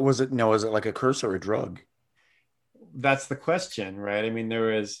 That was it. No, was it like a curse or a drug? That's the question, right? I mean, there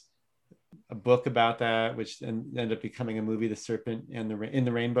was a book about that, which ended up becoming a movie, The Serpent and in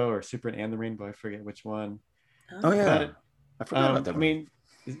the Rainbow, or Serpent and the Rainbow. I forget which one. Oh yeah, But I forgot about that I one. mean,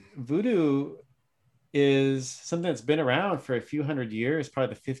 voodoo is something that's been around for a few hundred years,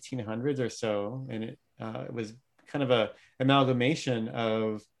 probably the 1500s or so, and it was kind of a amalgamation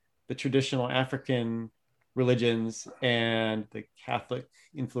of the traditional African religions and the Catholic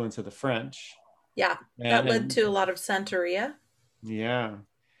influence of the French. Yeah, that led And to a lot of Santeria. yeah,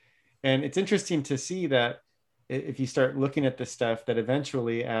 and it's interesting to see that if you start looking at this stuff, that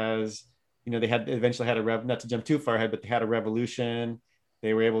eventually, as you know, they had eventually had a not to jump too far ahead, but they had a revolution.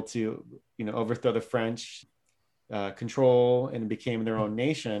 They were able to, overthrow the French control and became their own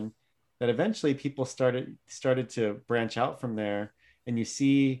nation. That eventually people started to branch out from there, and you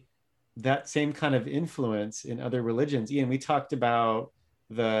see that same kind of influence in other religions. Ian, we talked about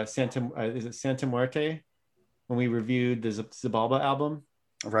the is it Santa Muerte when we reviewed the Xibalba album,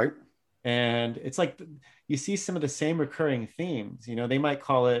 Right. and it's like you see some of the same recurring themes. They might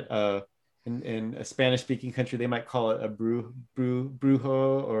call it in a Spanish speaking country, they might call it a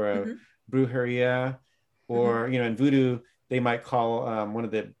brujo or a Mm-hmm. brujeria, or Mm-hmm. in voodoo they might call one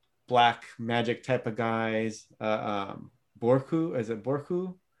of the black magic type of guys borku. Is it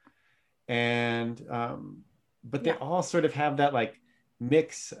borku? And but they Yeah. all sort of have that like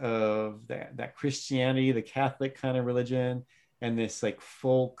mix of that Christianity, the Catholic kind of religion, and this like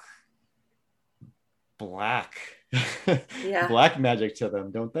folk black Yeah. black magic to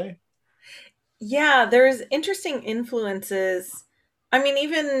them, don't they? Yeah, there's interesting influences. I mean,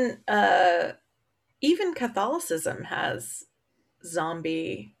 even Catholicism has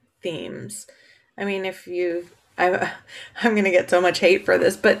zombie themes. I mean, if you've I, I'm going to get so much hate for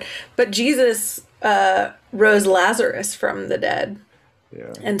this, but Jesus rose Lazarus from the dead.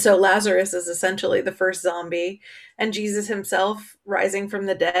 Yeah. And so Lazarus is essentially the first zombie, and Jesus himself rising from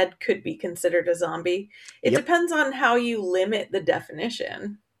the dead could be considered a zombie. It Yep. depends on how you limit the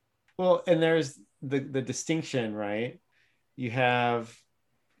definition. Well, and there's the distinction, right? You have,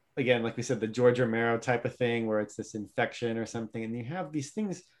 again, like we said, the George Romero type of thing where it's this infection or something, and you have these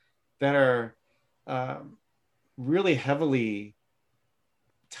things that are um, really heavily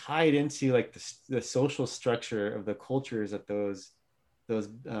tied into like the social structure of the cultures that those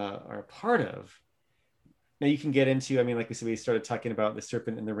are a part of. Now you can get into, I mean, like we said, we started talking about the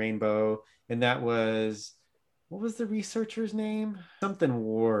serpent and the rainbow, and that was, what was the researcher's name? Something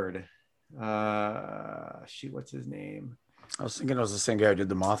Ward. Shoot, what's his name? I was thinking it was the same guy who did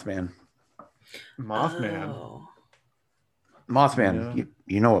the Mothman. Mothman. Oh. Mothman. No.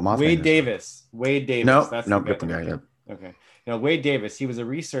 You know what Mothman Wade is? Davis. Wade Davis. No, That's no, the guy. different guy. Yeah. Okay. Now, Wade Davis, he was a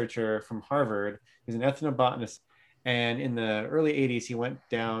researcher from Harvard. He's an ethnobotanist. And in the early 80s, he went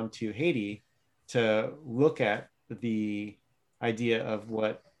down to Haiti to look at the idea of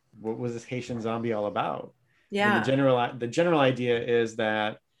what was this Haitian zombie all about. Yeah. And the general idea is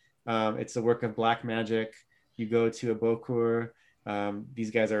that it's the work of black magic. You go to a Bokur.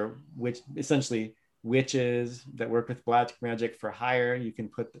 These guys are essentially witches that work with black magic for hire. You can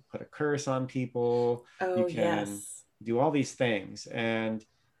put a curse on people. Oh, You can yes. do all these things. And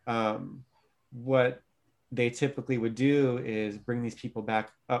what they typically would do is bring these people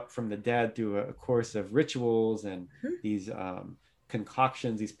back up from the dead through a course of rituals and Mhm. these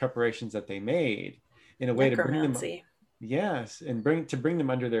concoctions, these preparations that they made in a way to bring them, Necromancy. yes, and bring them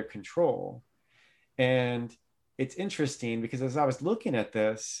under their control. And it's interesting because as I was looking at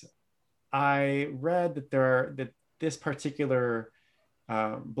this, I read that this particular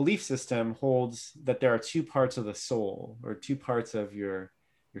belief system holds that there are two parts of the soul, or two parts of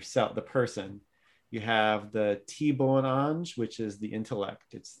yourself, the person. You have the T-bone ange, which is the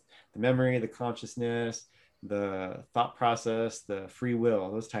intellect. It's the memory, the consciousness, the thought process, the free will,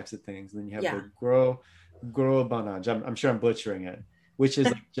 those types of things. And then you have Yeah. the gros bon ange. I'm sure I'm butchering it, which is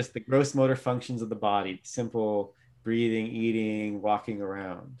like just the gross motor functions of the body, simple breathing, eating, walking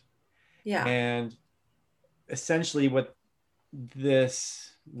around. Yeah. And essentially what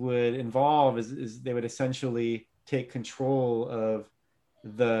this would involve is they would essentially take control of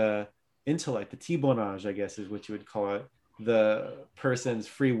the intellect, the T-bonage, I guess is what you would call it, the person's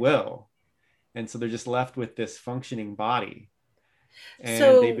free will. And so they're just left with this functioning body.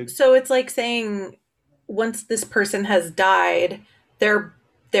 And So it's like saying once this person has died, their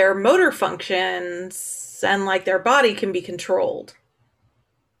their motor functions and like their body can be controlled.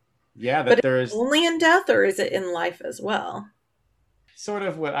 yeah, But that is it there's only in death or is it in life as well? sort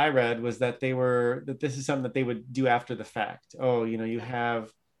of what I read was that that this is something that they would do after the fact. Oh, you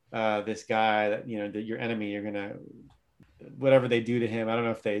have this guy that, that your enemy, you're going to, whatever they do to him. I don't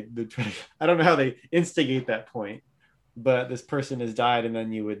know if they try, I don't know how they instigate that point, but this person has died, and then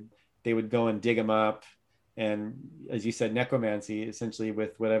they would go and dig him up, and as you said, necromancy, essentially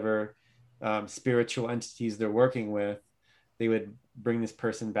with whatever spiritual entities they're working with, they would bring this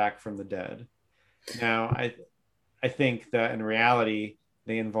person back from the dead. Now, I think that in reality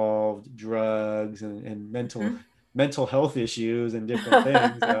they involved drugs and Mhm. mental health issues and different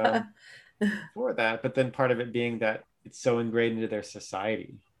things for that. But then part of it being that it's so ingrained into their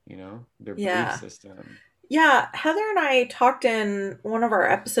society, their belief Yeah. system. Yeah, Heather and I talked in one of our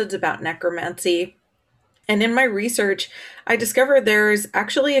episodes about necromancy, and in my research, I discovered there's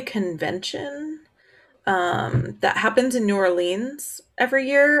actually a convention that happens in New Orleans every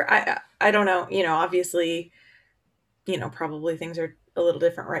year. I don't know, obviously, probably things are a little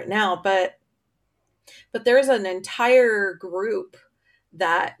different right now, but there's an entire group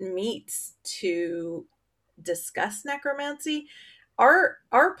that meets to discuss necromancy. Our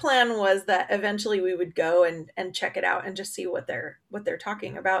plan was that eventually we would go and check it out and just see what they're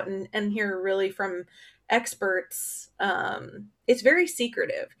talking about and hear really from experts. It's very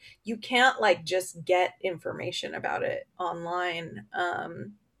secretive. You can't like just get information about it online.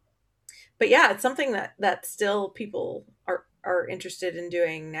 But yeah, it's something that still people are interested in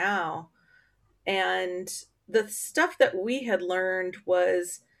doing now. And the stuff that we had learned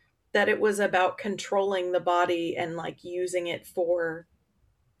was that it was about controlling the body and like using it for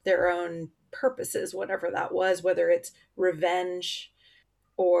their own purposes, whatever that was, whether it's revenge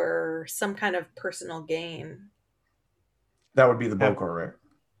or some kind of personal gain. That would be the Have Bokor, right?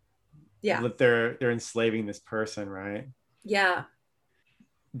 Yeah. that they're enslaving this person, right? Yeah.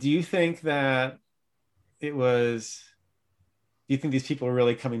 Do you think that it was? Do you think these people are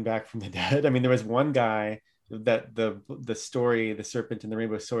really coming back from the dead? I mean, there was one guy that the story, The Serpent and the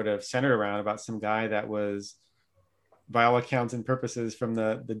Rainbow, sort of centered around, about some guy that was, by all accounts and purposes, from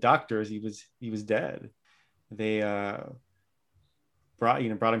the doctors, he was dead. They brought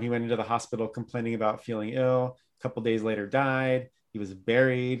him. He went into the hospital complaining about feeling ill. A couple days later, died. He was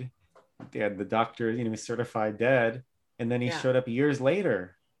buried. They had the doctor, he was certified dead, and then he Yeah. showed up years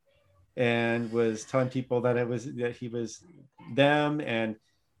later and was telling people that he was them, and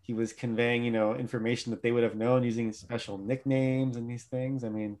he was conveying, information that they would have known using special nicknames and these things. I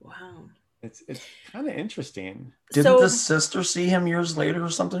mean, Wow. it's kind of interesting. Didn't the So sister see him years later or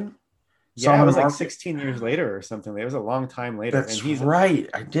something? Saw Yeah, him it in was the like market. 16 years later or something. It was a long time later, and That's right.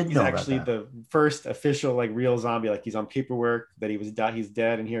 I did he's know about actually that. the first official, like, real zombie. Like, he's on paperwork that he's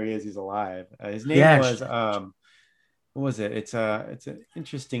dead, and here he is, he's alive. His name Yeah, was what was it? It's an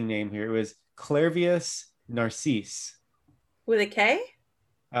interesting name here. It was Clervius Narcisse. with a K?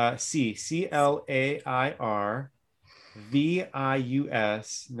 Clairvius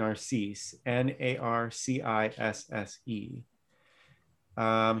Narcisse, Narcisse.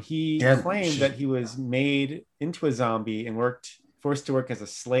 He yeah. claimed that he was made into a zombie and forced to work as a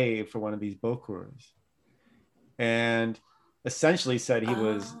slave for one of these Bokors, and essentially said he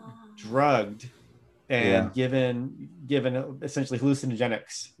was Oh. drugged Yeah. and given essentially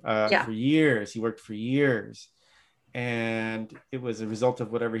hallucinogenics Yeah. for years. He worked for years, and it was a result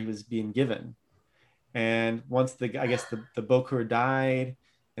of whatever he was being given. And once I guess the Bokur died,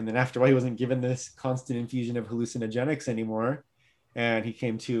 and then after a while he wasn't given this constant infusion of hallucinogenics anymore, and he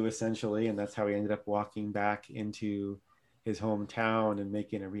came to, essentially, and that's how he ended up walking back into his hometown and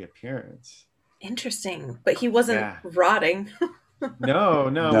making a reappearance. Interesting. But he wasn't Yeah. rotting. No,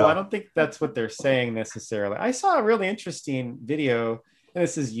 no. Well, I No. don't think that's what they're saying necessarily. I saw a really interesting video, and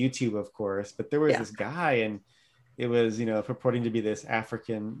this is YouTube, of course, but there was Yeah. this guy, and it was, purporting to be this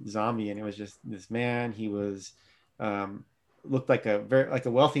African zombie, and it was just this man. He was looked like a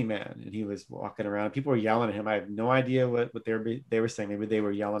wealthy man, and he was walking around. People were yelling at him. I have no idea what they were saying. Maybe they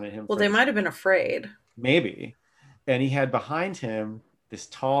were yelling at him Well, for they this, might have been afraid. maybe. And he had behind him this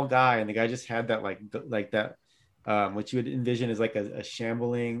tall guy, and the guy just had that, like that, what you would envision as like a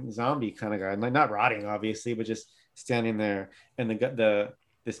shambling zombie kind of guy, like not rotting obviously, but just standing there. And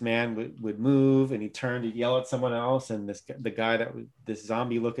this man would move, and he turned to yell at someone else, and this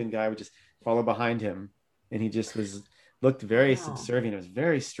zombie looking guy would just follow behind him, and he just looked very Wow. subservient. It was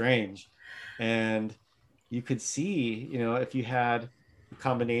very strange, and you could see, if you had a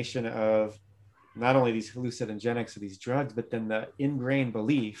combination of not only these hallucinogenics or these drugs, but then the ingrained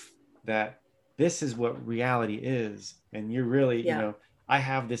belief that this is what reality is. And you're really, Yeah. I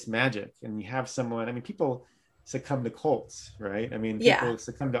have this magic, and you have someone, I mean, people succumb to cults, right? I mean, Yeah. people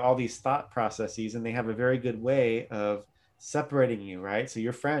succumb to all these thought processes, and they have a very good way of separating you, right? So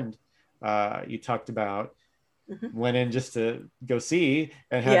your friend, you talked about, Mhm. went in just to go see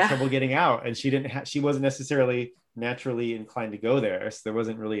and had Yeah. trouble getting out, and she wasn't necessarily naturally inclined to go there, so there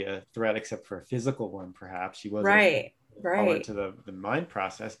wasn't really a threat except for a physical one. Perhaps she wasn't Right. tolerant Right. to the mind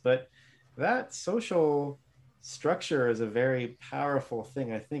process, but that social structure is a very powerful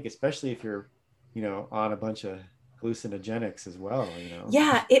thing, I think, especially if you're on a bunch of hallucinogenics as well.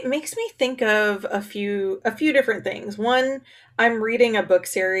 Yeah, it makes me think of a few different things. One, I'm reading a book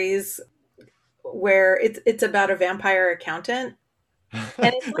series where it's about a vampire accountant,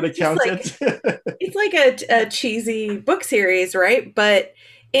 and it's An like just like accountant. it's like a cheesy book series, right? But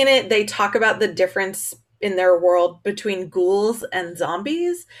in it, they talk about the difference in their world between ghouls and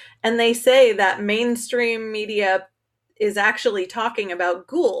zombies. And they say that mainstream media is actually talking about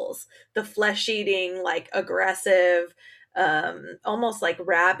ghouls, the flesh eating, like aggressive, almost like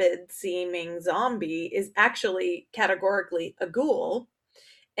rabid seeming zombie is actually categorically a ghoul.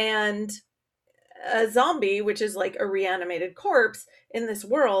 And a zombie, which is like a reanimated corpse in this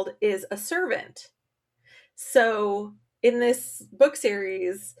world, is a servant. So, in this book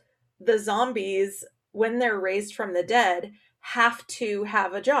series, the zombies, when they're raised from the dead, have to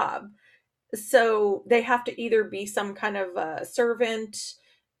have a job. So, they have to either be some kind of a servant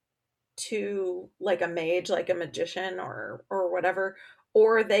to like a mage, like a magician or whatever,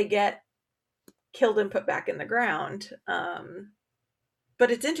 or they get killed and put back in the ground.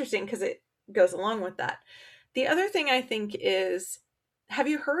 But it's interesting because it goes along with that. The other thing I think is, have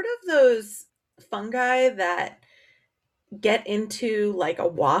you heard of those fungi that get into like a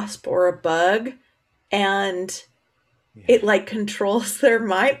wasp or a bug and Yeah. it like controls their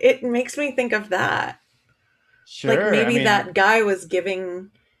mind? It makes me think of that. Like Sure. I maybe mean, that guy was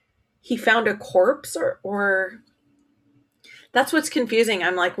he found a corpse or that's what's confusing.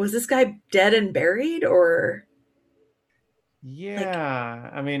 I'm like, was this guy dead and buried or like, yeah.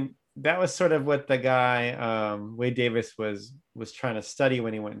 I mean, that was sort of what the guy Wade Davis was trying to study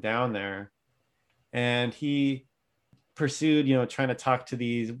when he went down there, and he pursued, trying to talk to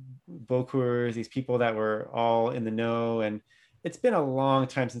these Bokurs, these people that were all in the know. And it's been a long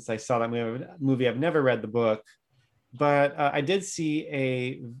time since I saw that movie. I've never read the book, but I did see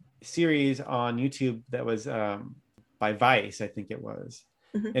a series on YouTube that was by Vice, I think it was,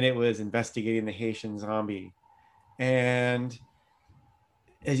 Mhm. and it was investigating the Haitian zombie. And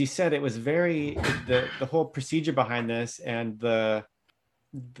as you said, it was very the whole procedure behind this and the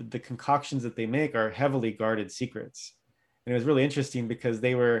concoctions that they make are heavily guarded secrets. And it was really interesting because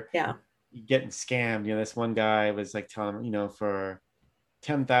they were Yeah. getting scammed. This one guy was like telling them, for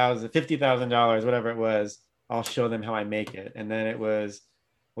 $10,000, $50,000, whatever it was, I'll show them how I make it. And then it was,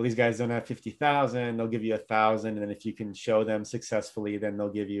 well, these guys don't have 50,000, they'll give you 1,000. And then if you can show them successfully, then they'll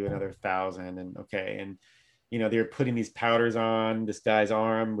give you another 1,000. And okay. And, they're putting these powders on this guy's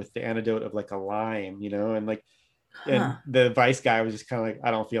arm with the antidote of like a lime, and like, and the Vice guy was just kind of like,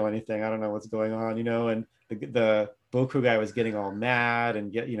 I don't feel anything. I don't know what's going on, and the Boku guy was getting all mad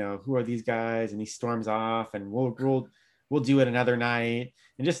and who are these guys? And he storms off and we'll do it another night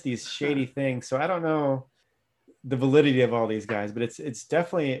and just these shady things. So I don't know the validity of all these guys, but it's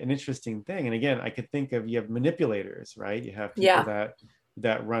definitely an interesting thing. And again, I could think of, you have manipulators, right? You have people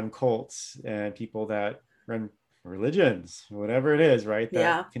that run cults and people that run religions, whatever it is, right?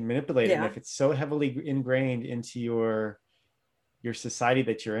 That can manipulate it. And if it's so heavily ingrained into your society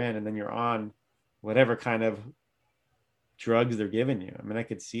that you're in, and then you're on whatever kind of drugs they're giving you, I mean, I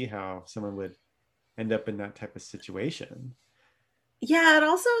could see how someone would end up in that type of situation. Yeah, it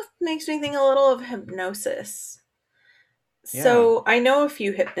also makes me think a little of hypnosis. So I know a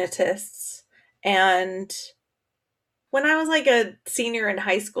few hypnotists, and when I was like a senior in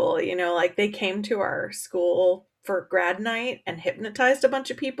high school, like they came to our school for grad night and hypnotized a bunch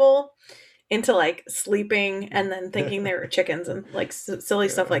of people into like sleeping and then thinking they were chickens and like silly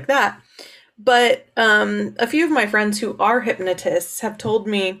stuff like that. But a few of my friends who are hypnotists have told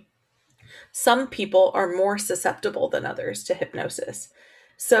me some people are more susceptible than others to hypnosis.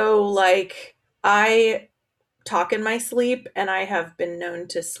 So like I talk in my sleep and I have been known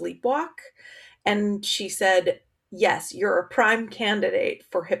to sleepwalk. And she said, yes, you're a prime candidate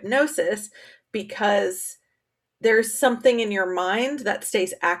for hypnosis because there's something in your mind that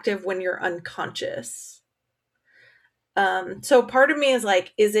stays active when you're unconscious. So part of me is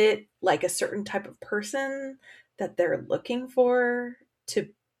like, is it like a certain type of person that they're looking for to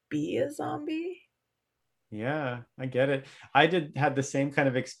be a zombie? Yeah, I get it. I had the same kind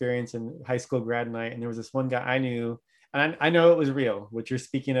of experience in high school grad night, and there was this one guy I knew, and I know it was real. What you're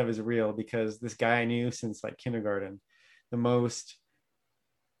speaking of is real because this guy I knew since like kindergarten, the most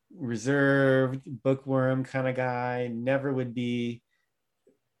reserved bookworm kind of guy, never would be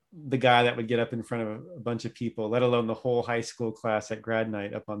the guy that would get up in front of a bunch of people, let alone the whole high school class at grad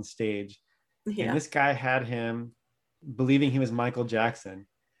night up on stage. And this guy had him believing he was Michael Jackson.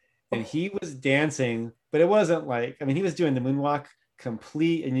 And he was dancing, but it wasn't like, I mean, he was doing the moonwalk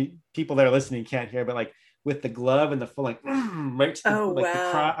complete, and people that are listening can't hear, but like with the glove and the full, like, right to the, like the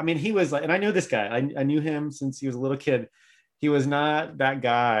crowd. I mean, he was like, and I know this guy, I knew him since he was a little kid. He was not that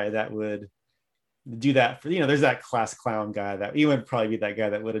guy that would do that for, there's that class clown guy that he would probably be that guy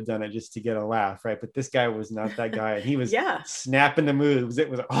that would have done it just to get a laugh, right? But this guy was not that guy, and he was snapping the moves. It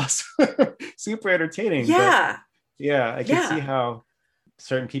was awesome. Super entertaining. But I could see how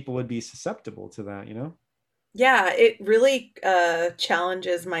certain people would be susceptible to that, Yeah, it really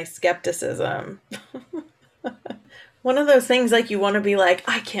challenges my skepticism. One of those things, like, you want to be like,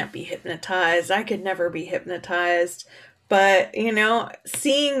 I can't be hypnotized, I could never be hypnotized. But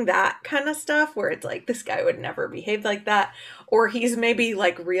seeing that kind of stuff where it's like, this guy would never behave like that, or he's maybe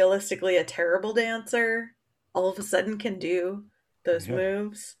like realistically a terrible dancer, all of a sudden can do those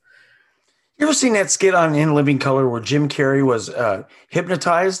moves. You ever seen that skit on In Living Color where Jim Carrey was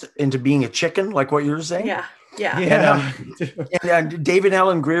hypnotized into being a chicken, like what you were saying? Yeah. And David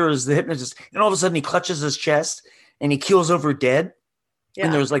Alan Grier is the hypnotist, and all of a sudden he clutches his chest and he keels over dead. Yeah.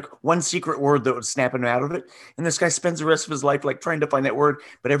 And there's like one secret word that would snap him out of it. And this guy spends the rest of his life like trying to find that word.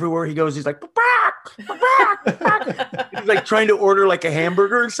 But everywhere he goes, he's like, he's like trying to order like a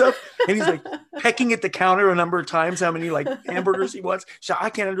hamburger and stuff. And he's like pecking at the counter a number of times how many like hamburgers he wants. So I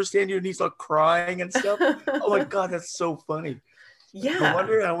can't understand you. And he's like crying and stuff. Oh my God, that's so funny. Yeah.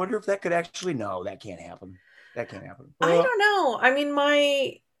 I wonder if that could actually, no, that can't happen. That can't happen. I don't know. I mean,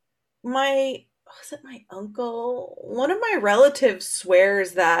 my was it my uncle? One of my relatives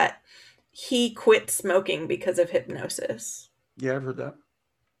swears that he quit smoking because of hypnosis. Yeah, I've heard that.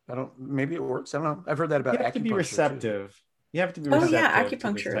 Maybe it works. I don't know. I've heard that about acupuncture. You have to be receptive. You have to be Oh yeah, receptive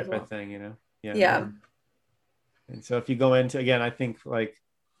to this acupuncture as type of well. thing, you know? Yeah. Yeah. And so if you go into, again, I think like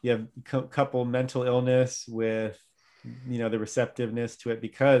you have couple mental illness with, you know, the receptiveness to it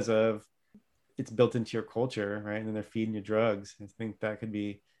because of it's built into your culture, right? And then they're feeding you drugs. I think that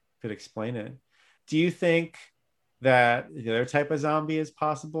could explain it. Do you think that the other type of zombie is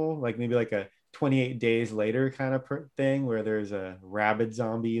possible? Like maybe like a 28 days later kind of thing where there's a rabid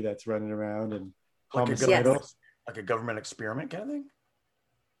zombie that's running around and Like a Yes. homicidal, like a government experiment kind of thing.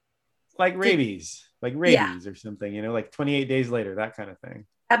 like Did, yeah, rabies or something, you know, like 28 days later, that kind of thing.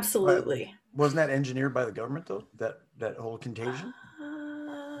 absolutely. Wasn't that engineered by the government though? That whole contagion.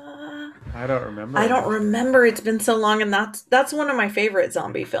 Uh, I don't I remember. don't remember. It's been so long, and that's one of my favorite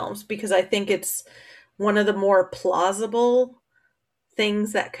zombie films because I think it's one of the more plausible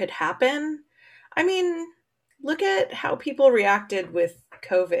things that could happen. I mean, look at how people reacted with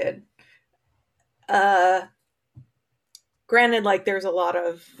COVID. Uh, Granted, like there's a lot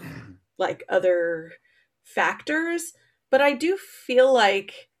of like other factors, but I do feel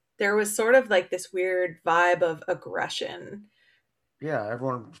like there was sort of like this weird vibe of aggression. Yeah,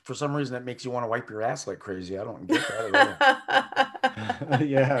 everyone for some reason that makes you want to wipe your ass like crazy. I don't get that at all.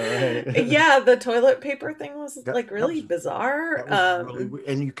 Yeah, Yeah, right. the toilet paper thing was That like that really was bizarre. that was really weird.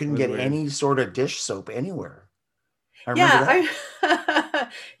 And you It couldn't was get weird. any sort of dish soap anywhere. I remember Yeah,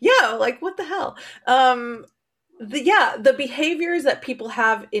 that. yeah, like what the hell? The behaviors that people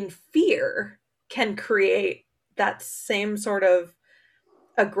have in fear can create that same sort of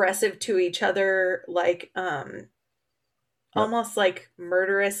aggressive to each other, like Yep. almost like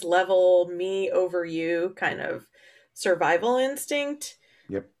murderous level me over you kind of survival instinct.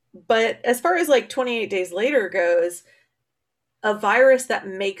 Yep. But as far as like 28 days later goes, a virus that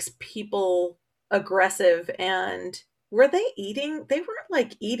makes people aggressive, and were they eating? They weren't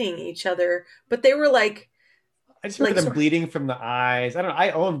like eating each other, but they were I just remember like them sort bleeding from the eyes. I don't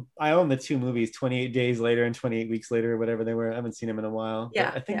know. I own the two movies, 28 Days Later and 28 Weeks Later, or whatever they were. I haven't seen them in a while. But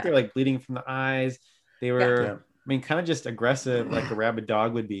yeah, I think yeah, they're like bleeding from the eyes. They yeah. were, Yeah. I mean, kind of just aggressive, like a rabid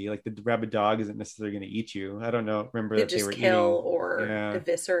dog would be. Like the rabid dog isn't necessarily going to eat you. I don't know. Remember They that they just were kill eating. or Yeah.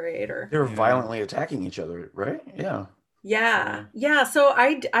 eviscerate or They were Yeah. violently attacking each other, right? Yeah. yeah, Yeah. yeah. So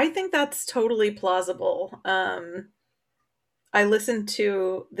I think that's totally plausible. I listened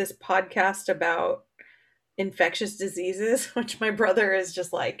to this podcast about infectious diseases, which my brother is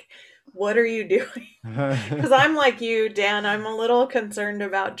just like, "What are you doing?" Because I'm like you, Dan. I'm a little concerned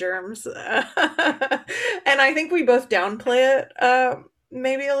about germs, and I think we both downplay it,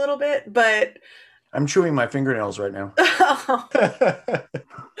 maybe a little bit. But I'm chewing my fingernails right now.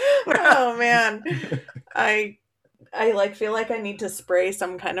 oh man, I I like feel like I need to spray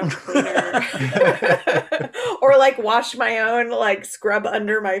some kind of cleaner or like wash my own, like scrub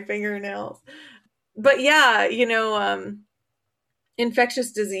under my fingernails. But yeah,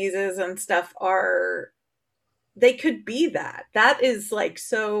 infectious diseases and stuff are they could be that. That is like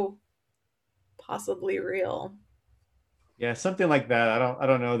so possibly real. Yeah, something like that. I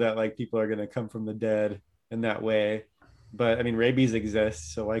don't know that like people are going to come from the dead in that way. But I mean, rabies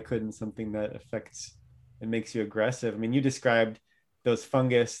exists, so why couldn't something that affects and makes you aggressive? I mean, you described those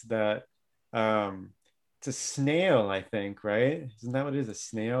fungus that it's a snail, I think, right? Isn't that what it is? A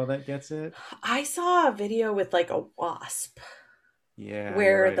snail that gets it? I saw a video with like a wasp Yeah, you're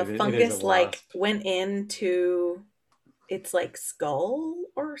where right. the It is a fungus like wasp. went into its like skull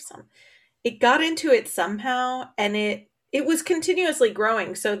or something. It got into it somehow, and it was continuously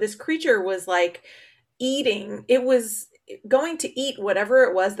growing. So this creature was like eating. It was going to eat whatever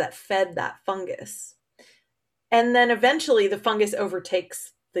it was that fed that fungus. And then eventually the fungus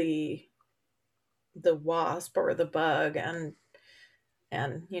overtakes the wasp or the bug, and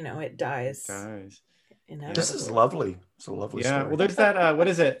it It dies dies. Yeah. This is inevitably. lovely. It's a lovely Yeah. Well, story. there's that what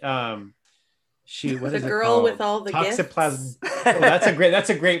is it? Shoot, what The is it girl with called? all the Toxoplasm. gifts. Oh, that's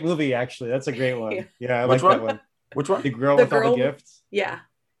a great movie, actually. That's a great one. Yeah, I Which like that one? one. Which one? The girl The with all the girl, gifts. yeah.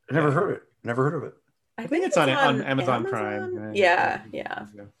 I never Yeah. heard of it. Never heard of it. I I think think it's it's on on Amazon Prime. Amazon. Right? Yeah, Yeah,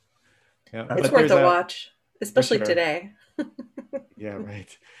 yeah. yeah. That's It's But worth there's a a watch, for especially sure. today. Yeah,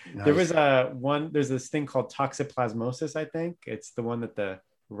 right. There was nice. a one. There's this thing called toxoplasmosis. I think it's the one that the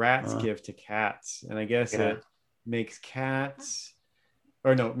rats Uh, give to cats, and I guess yeah. it makes cats,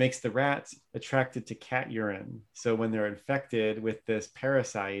 or no, it makes the rats attracted to cat urine. So when they're infected with this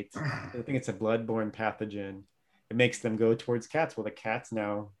parasite, I think it's a bloodborne pathogen. It makes them go towards cats. Well, the cats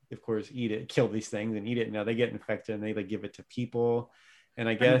now, of course, eat it, kill these things and eat it. Now they get infected and they like give it to people. And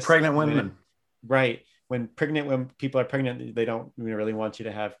I And guess pregnant when it, women. right, when people are pregnant, they don't really want you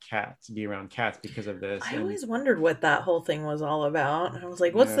to have cats, be around cats because of this. I And always wondered what that whole thing was all about. I was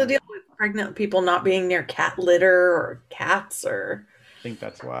like, what's the yeah, deal with pregnant people not being near cat litter or cats or I think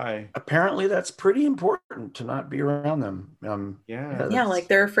that's why. Apparently, that's pretty important to not be around them. Yeah. yeah, like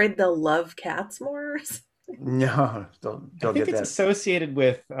they're afraid they'll love cats more. No, I they'll think get it's that. associated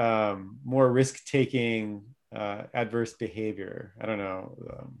with more risk-taking, adverse behavior. I don't know.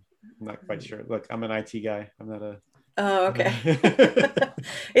 I'm not quite sure. Look, I'm an IT guy. I'm not a. Oh, okay.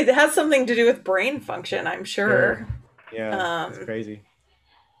 It has something to do with brain function, I'm sure. Yeah, it's crazy.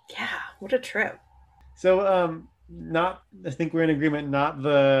 Yeah, what a trip. So, not. I think we're in agreement. Not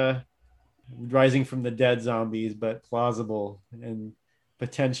the rising from the dead zombies, but plausible and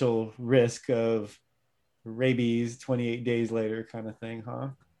potential risk of rabies 28 days later, kind of thing, huh?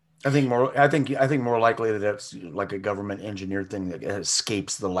 I think more likely that it's like a government engineered thing that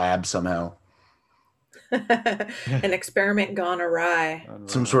escapes the lab somehow. An experiment gone awry.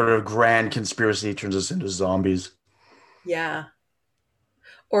 Some sort of grand conspiracy turns us into zombies. Yeah.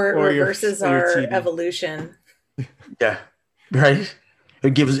 Or it Or reverses or your our TV. evolution. Yeah, right.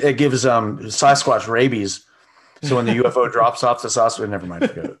 It gives Sasquatch rabies. So when the UFO drops off the Sasquatch, never mind.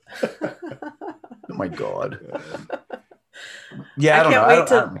 Forget it. Oh my god. Yeah, I don't can't know. wait I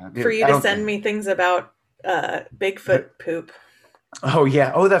don't know. for you I to don't send think- me things about Bigfoot poop. Oh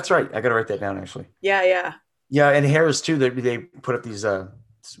yeah. Oh, that's right. I got to write that down actually. Yeah, yeah. Yeah, and hairs too. They put up these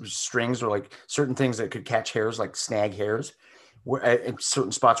strings or like certain things that could catch hairs, like snag hairs, where in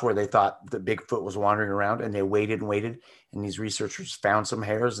certain spots where they thought the Bigfoot was wandering around, and they waited and waited, and these researchers found some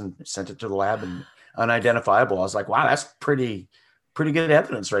hairs and sent it to the lab and unidentifiable. I was like, wow, that's pretty good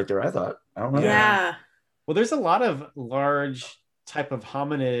evidence right there. I thought. I don't know. Yeah. Well, there's a lot of large type of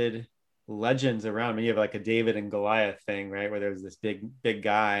hominid legends around. I mean, you have like a David and Goliath thing, right? Where there's this big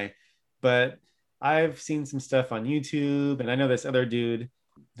guy. But I've seen some stuff on YouTube, and I know this other dude.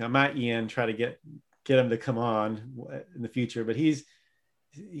 I might Ian try to get him to come on in the future, but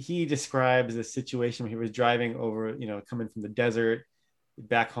he describes a situation where he was driving over, coming from the desert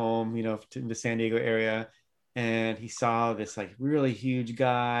back home, to the San Diego area, and he saw this like really huge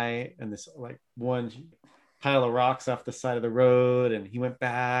guy and this like one pile of rocks off the side of the road, and he went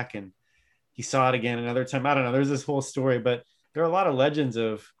back and he saw it again another time. I don't know. There's this whole story, but there are a lot of legends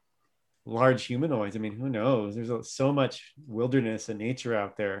of large humanoids. I mean, who knows? There's so much wilderness and nature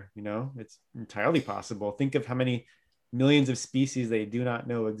out there. It's entirely possible. Think of how many millions of species they do not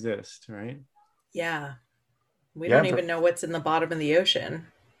know exist, right? Yeah. We don't even know what's in the bottom of the ocean.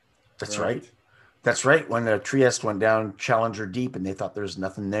 That's right. That's right. When the Trieste went down Challenger Deep and they thought there's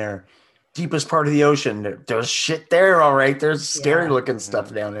nothing there, deepest part of the ocean, there's shit there. All right. There's scary looking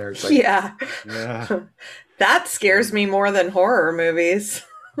stuff down there. It's like, yeah. That scares me more than horror movies.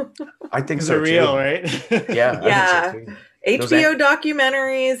 I think so so real, too. Right? Yeah. Yeah. I think so too. HBO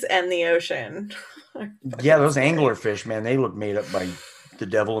documentaries and the ocean. Yeah, those anglerfish, man, they look made up by the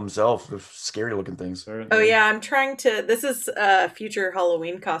devil himself. They're scary looking things. Oh yeah, I'm trying to. This is a future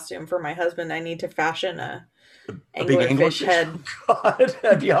Halloween costume for my husband. I need to fashion a big anglerfish head. God,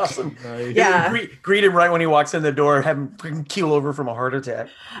 that'd be awesome. Nice. Yeah. Greet him right when he walks in the door. Have him keel over from a heart attack.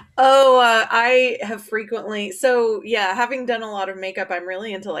 Oh, I have frequently. So yeah, having done a lot of makeup, I'm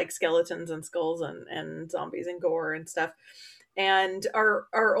really into like skeletons and skulls and zombies and gore and stuff. And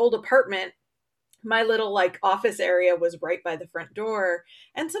our old apartment, my little like office area was right by the front door,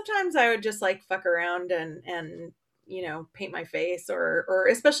 and sometimes I would just like fuck around and paint my face, or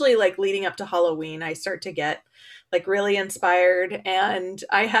especially like leading up to Halloween, I start to get like really inspired, and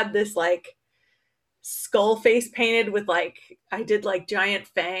I had this like skull face painted with like I did like giant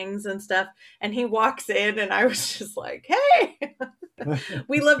fangs and stuff, and he walks in and I was just like, hey.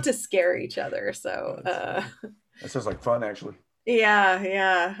 We love to scare each other, so that sounds like fun, actually. Yeah.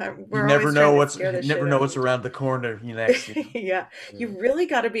 You never know what's around the corner next. Yeah, you really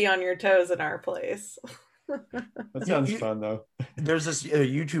got to be on your toes in our place. That sounds fun, though. There's this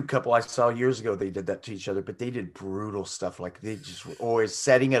YouTube couple I saw years ago. They did that to each other, but they did brutal stuff. Like they just were always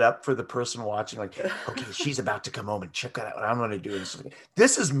setting it up for the person watching. Like, okay, she's about to come home and check out what I'm going to do. And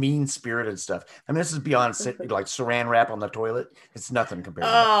this is mean spirited stuff. I mean, this is beyond like saran wrap on the toilet. It's nothing compared.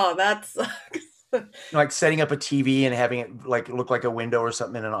 Oh, that sucks. Like setting up a TV and having it like look like a window or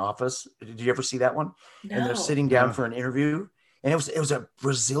something in an office. Did you ever see that one? No. And they're sitting down for an interview, and it was a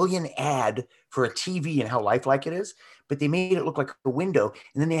Brazilian ad for a TV and how lifelike it is, but they made it look like a window,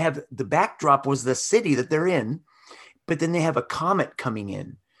 and then they have the backdrop was the city that they're in, but then they have a comet coming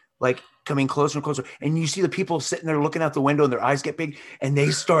in, like coming closer and closer, and you see the people sitting there looking out the window and their eyes get big and they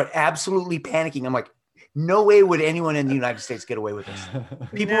start absolutely panicking. I'm like, no way would anyone in the United States get away with this.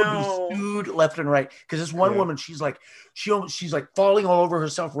 People would be sued left and right. Because this one woman, she's like falling all over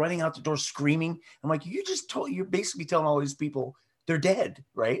herself, running out the door, screaming. I'm like, you're basically telling all these people they're dead,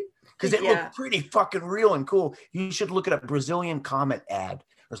 right? because it Yeah. looked pretty fucking real and cool. You should look at a Brazilian Comet ad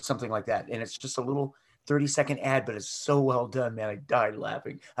or something like that. And it's just a little 30-second ad, but it's so well done, man. I died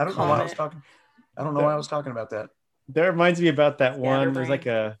laughing. I don't know why I was Comet. talking. I don't know why I was talking about that. That reminds me about that one. There's like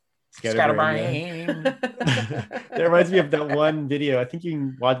a Scatterbrain. That reminds me of that one video. I think you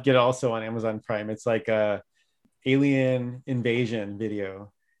can get it also on Amazon Prime. It's like a alien invasion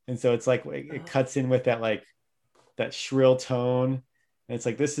video, and so it's like it cuts in with that like that shrill tone, and it's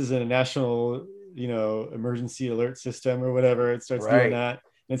like this is a national, emergency alert system or whatever. It starts doing that,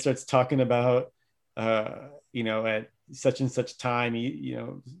 and it starts talking about, at such and such time,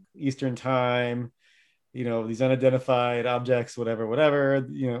 Eastern time. These unidentified objects, whatever,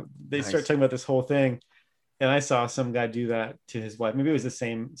 they start talking about this whole thing. And I saw some guy do that to his wife. Maybe it was the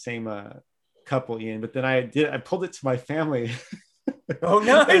same couple, Ian, but then I pulled it to my family. Oh,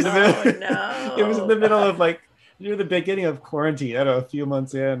 no. It was in the middle of like, near the beginning of quarantine. I don't know, a few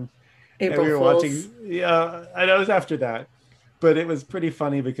months in. April we were Fools. watching. Yeah, I know it was after that. But it was pretty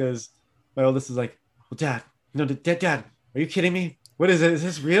funny because my oldest is like, well, Dad, Dad, are you kidding me? What is it? Is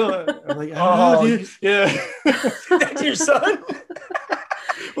this real? I'm like, oh, dude. Yeah. That's your son?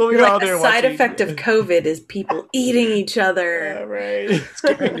 Well, we You're were all like, there the side watching. effect of COVID is people eating each other. Yeah, right.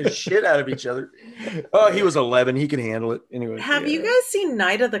 Scaring the shit out of each other. Oh, he was 11. He can handle it. Anyway. Have you guys seen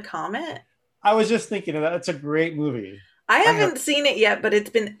Night of the Comet? I was just thinking of that. It's a great movie. I haven't seen it yet, but it's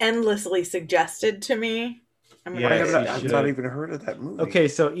been endlessly suggested to me. I've Yes, not even heard of that movie. Okay,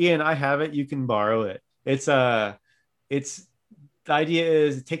 so Ian, I have it. You can borrow it. It's the idea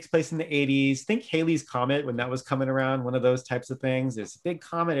is it takes place in the 80s. Think Halley's Comet when that was coming around, one of those types of things. There's a big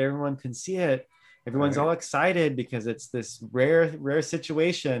comet, everyone can see it. Everyone's all excited because it's this rare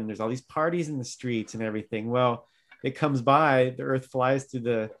situation. There's all these parties in the streets and everything. Well, it comes by, the Earth flies through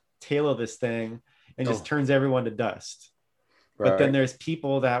the tail of this thing and just turns everyone to dust. But then there's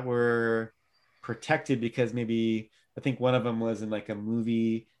people that were protected because maybe, I think one of them was in like a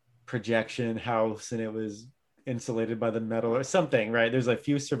movie projection house and it was insulated by the metal or something, right? There's a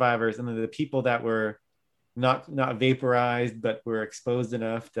few survivors, and then the people that were not vaporized but were exposed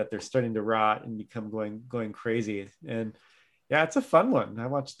enough that they're starting to rot and become going crazy. And yeah, it's a fun one. I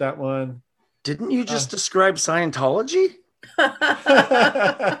watched that one. Didn't you just describe Scientology?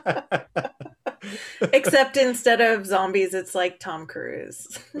 Except instead of zombies, it's like Tom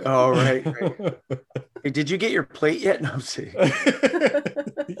Cruise. Oh, right. Hey, did you get your plate yet? No, I'm saying.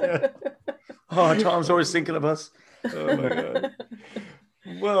 Yeah. Oh, Tom's always thinking of us. Oh my God.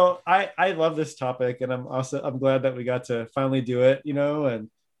 Well, I love this topic, and I'm glad that we got to finally do it, and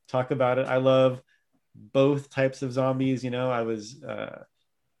talk about it. I love both types of zombies. I was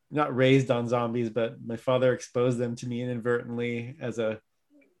not raised on zombies, but my father exposed them to me inadvertently as a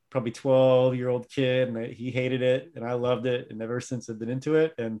probably 12-year-old kid, and he hated it, and I loved it, and ever since I've been into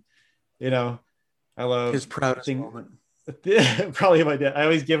it. And I love his proudest moment. Probably my dad. I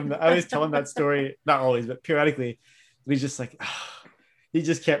always tell him that story, not always, but periodically. But he's just like, he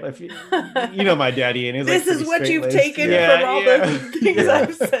just can't. My daddy, and he's this like, is what you've taken from all the things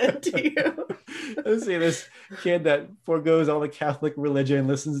I've said to you. Let's see, this kid that forgoes all the Catholic religion,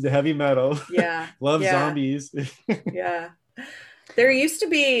 listens to heavy metal, loves zombies. Yeah. There used to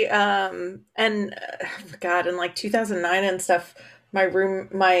be, in like 2009 and stuff, my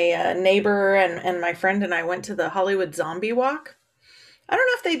neighbor and my friend and I went to the Hollywood Zombie Walk. I don't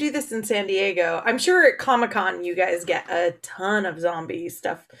know if they do this in San Diego. I'm sure at Comic-Con you guys get a ton of zombie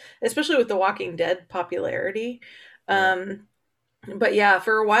stuff, especially with the Walking Dead popularity. But yeah,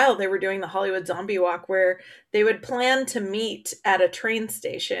 for a while they were doing the Hollywood Zombie Walk where they would plan to meet at a train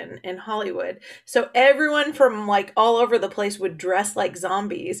station in Hollywood. So everyone from like all over the place would dress like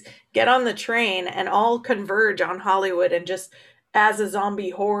zombies, get on the train, and all converge on Hollywood and just as a zombie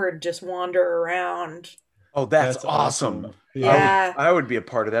horde just wander around. Oh, that's awesome. Yeah. I would be a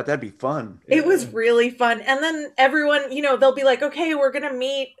part of that. That'd be fun. It was really fun. And then everyone, they'll be like, okay, we're going to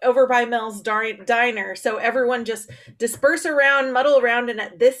meet over by Mel's Diner. So everyone just disperse around, muddle around. And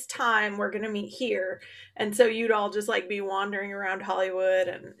at this time, we're going to meet here. And so you'd all just like be wandering around Hollywood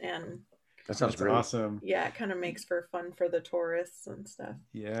and that sounds great. Awesome. Yeah, it kind of makes for fun for the tourists and stuff.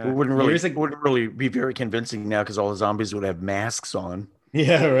 Yeah. It wouldn't really be very convincing now because all the zombies would have masks on.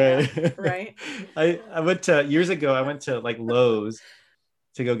 Yeah, right. Yeah, right. I went to years ago. I went to like Lowe's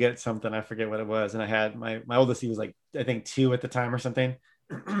to go get something. I forget what it was, and I had my oldest. He was like I think 2 at the time or something,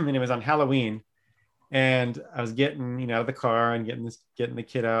 and it was on Halloween. And I was getting out of the car and getting the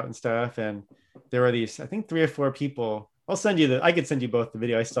kid out and stuff. And there were these I think 3 or 4 people. I could send you both the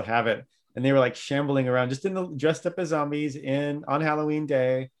video. I still have it. And they were like shambling around, dressed up as zombies on Halloween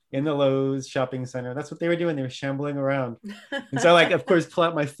day. in the Lowe's shopping center. That's what they were doing. They were shambling around. And so like, of course, pull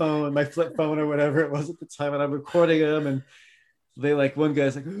out my phone, my flip phone or whatever it was at the time, and I'm recording them. And they like, one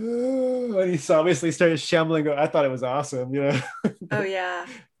guy's like, oh, and he obviously started shambling. I thought it was awesome, you know? Oh yeah.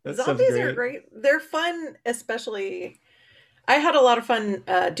 That Zombies stuff's are great. They're fun, especially I had a lot of fun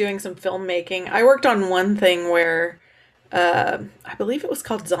doing some filmmaking. I worked on one thing where I believe it was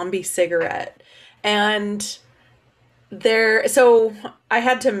called Zombie Cigarette. And so I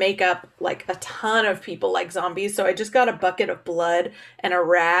had to make up like a ton of people like zombies. So I just got a bucket of blood and a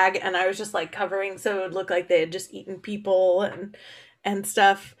rag, and I was just like covering so it would look like they had just eaten people and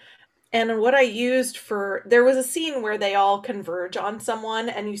stuff. And what I used there was a scene where they all converge on someone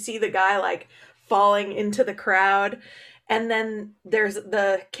and you see the guy like falling into the crowd. And then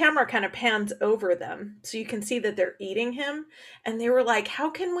the camera kind of pans over them. So you can see that they're eating him. And they were like, how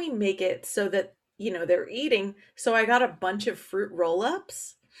can we make it so that, they're eating? So I got a bunch of fruit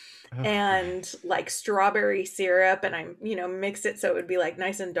roll-ups and like strawberry syrup, and I, mixed it so it would be like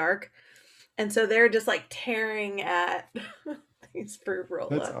nice and dark. And so they're just like tearing at these fruit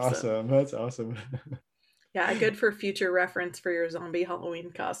roll-ups. That's awesome. That's awesome. Yeah, good for future reference for your zombie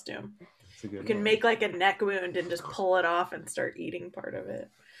Halloween costume. You can make like a neck wound and just pull it off and start eating part of it.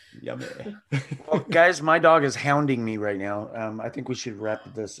 Yummy. Well, guys, my dog is hounding me right now. I think we should wrap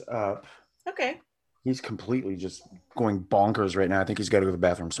this up. Okay. He's completely just going bonkers right now. I think he's got to go to the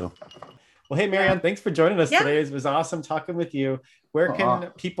bathroom. So, well, hey, Marianne, thanks for joining us today. It was awesome talking with you. Where can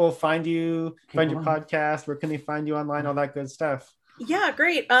people find you, find your podcast? Where can they find you online? All that good stuff. Yeah,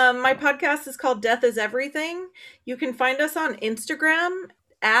 great. My podcast is called Death is Everything. You can find us on Instagram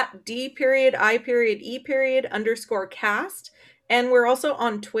at D.I.E._cast. And we're also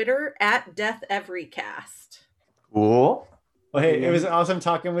on Twitter at DeathEveryCast. Cool. Well, hey, it was awesome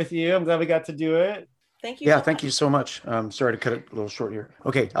talking with you. I'm glad we got to do it. Thank you. Yeah, thank you so much. Sorry to cut it a little short here.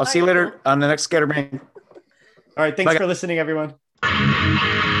 Okay, I'll see you later on the next Scatterbrain. All right, thanks for listening, everyone.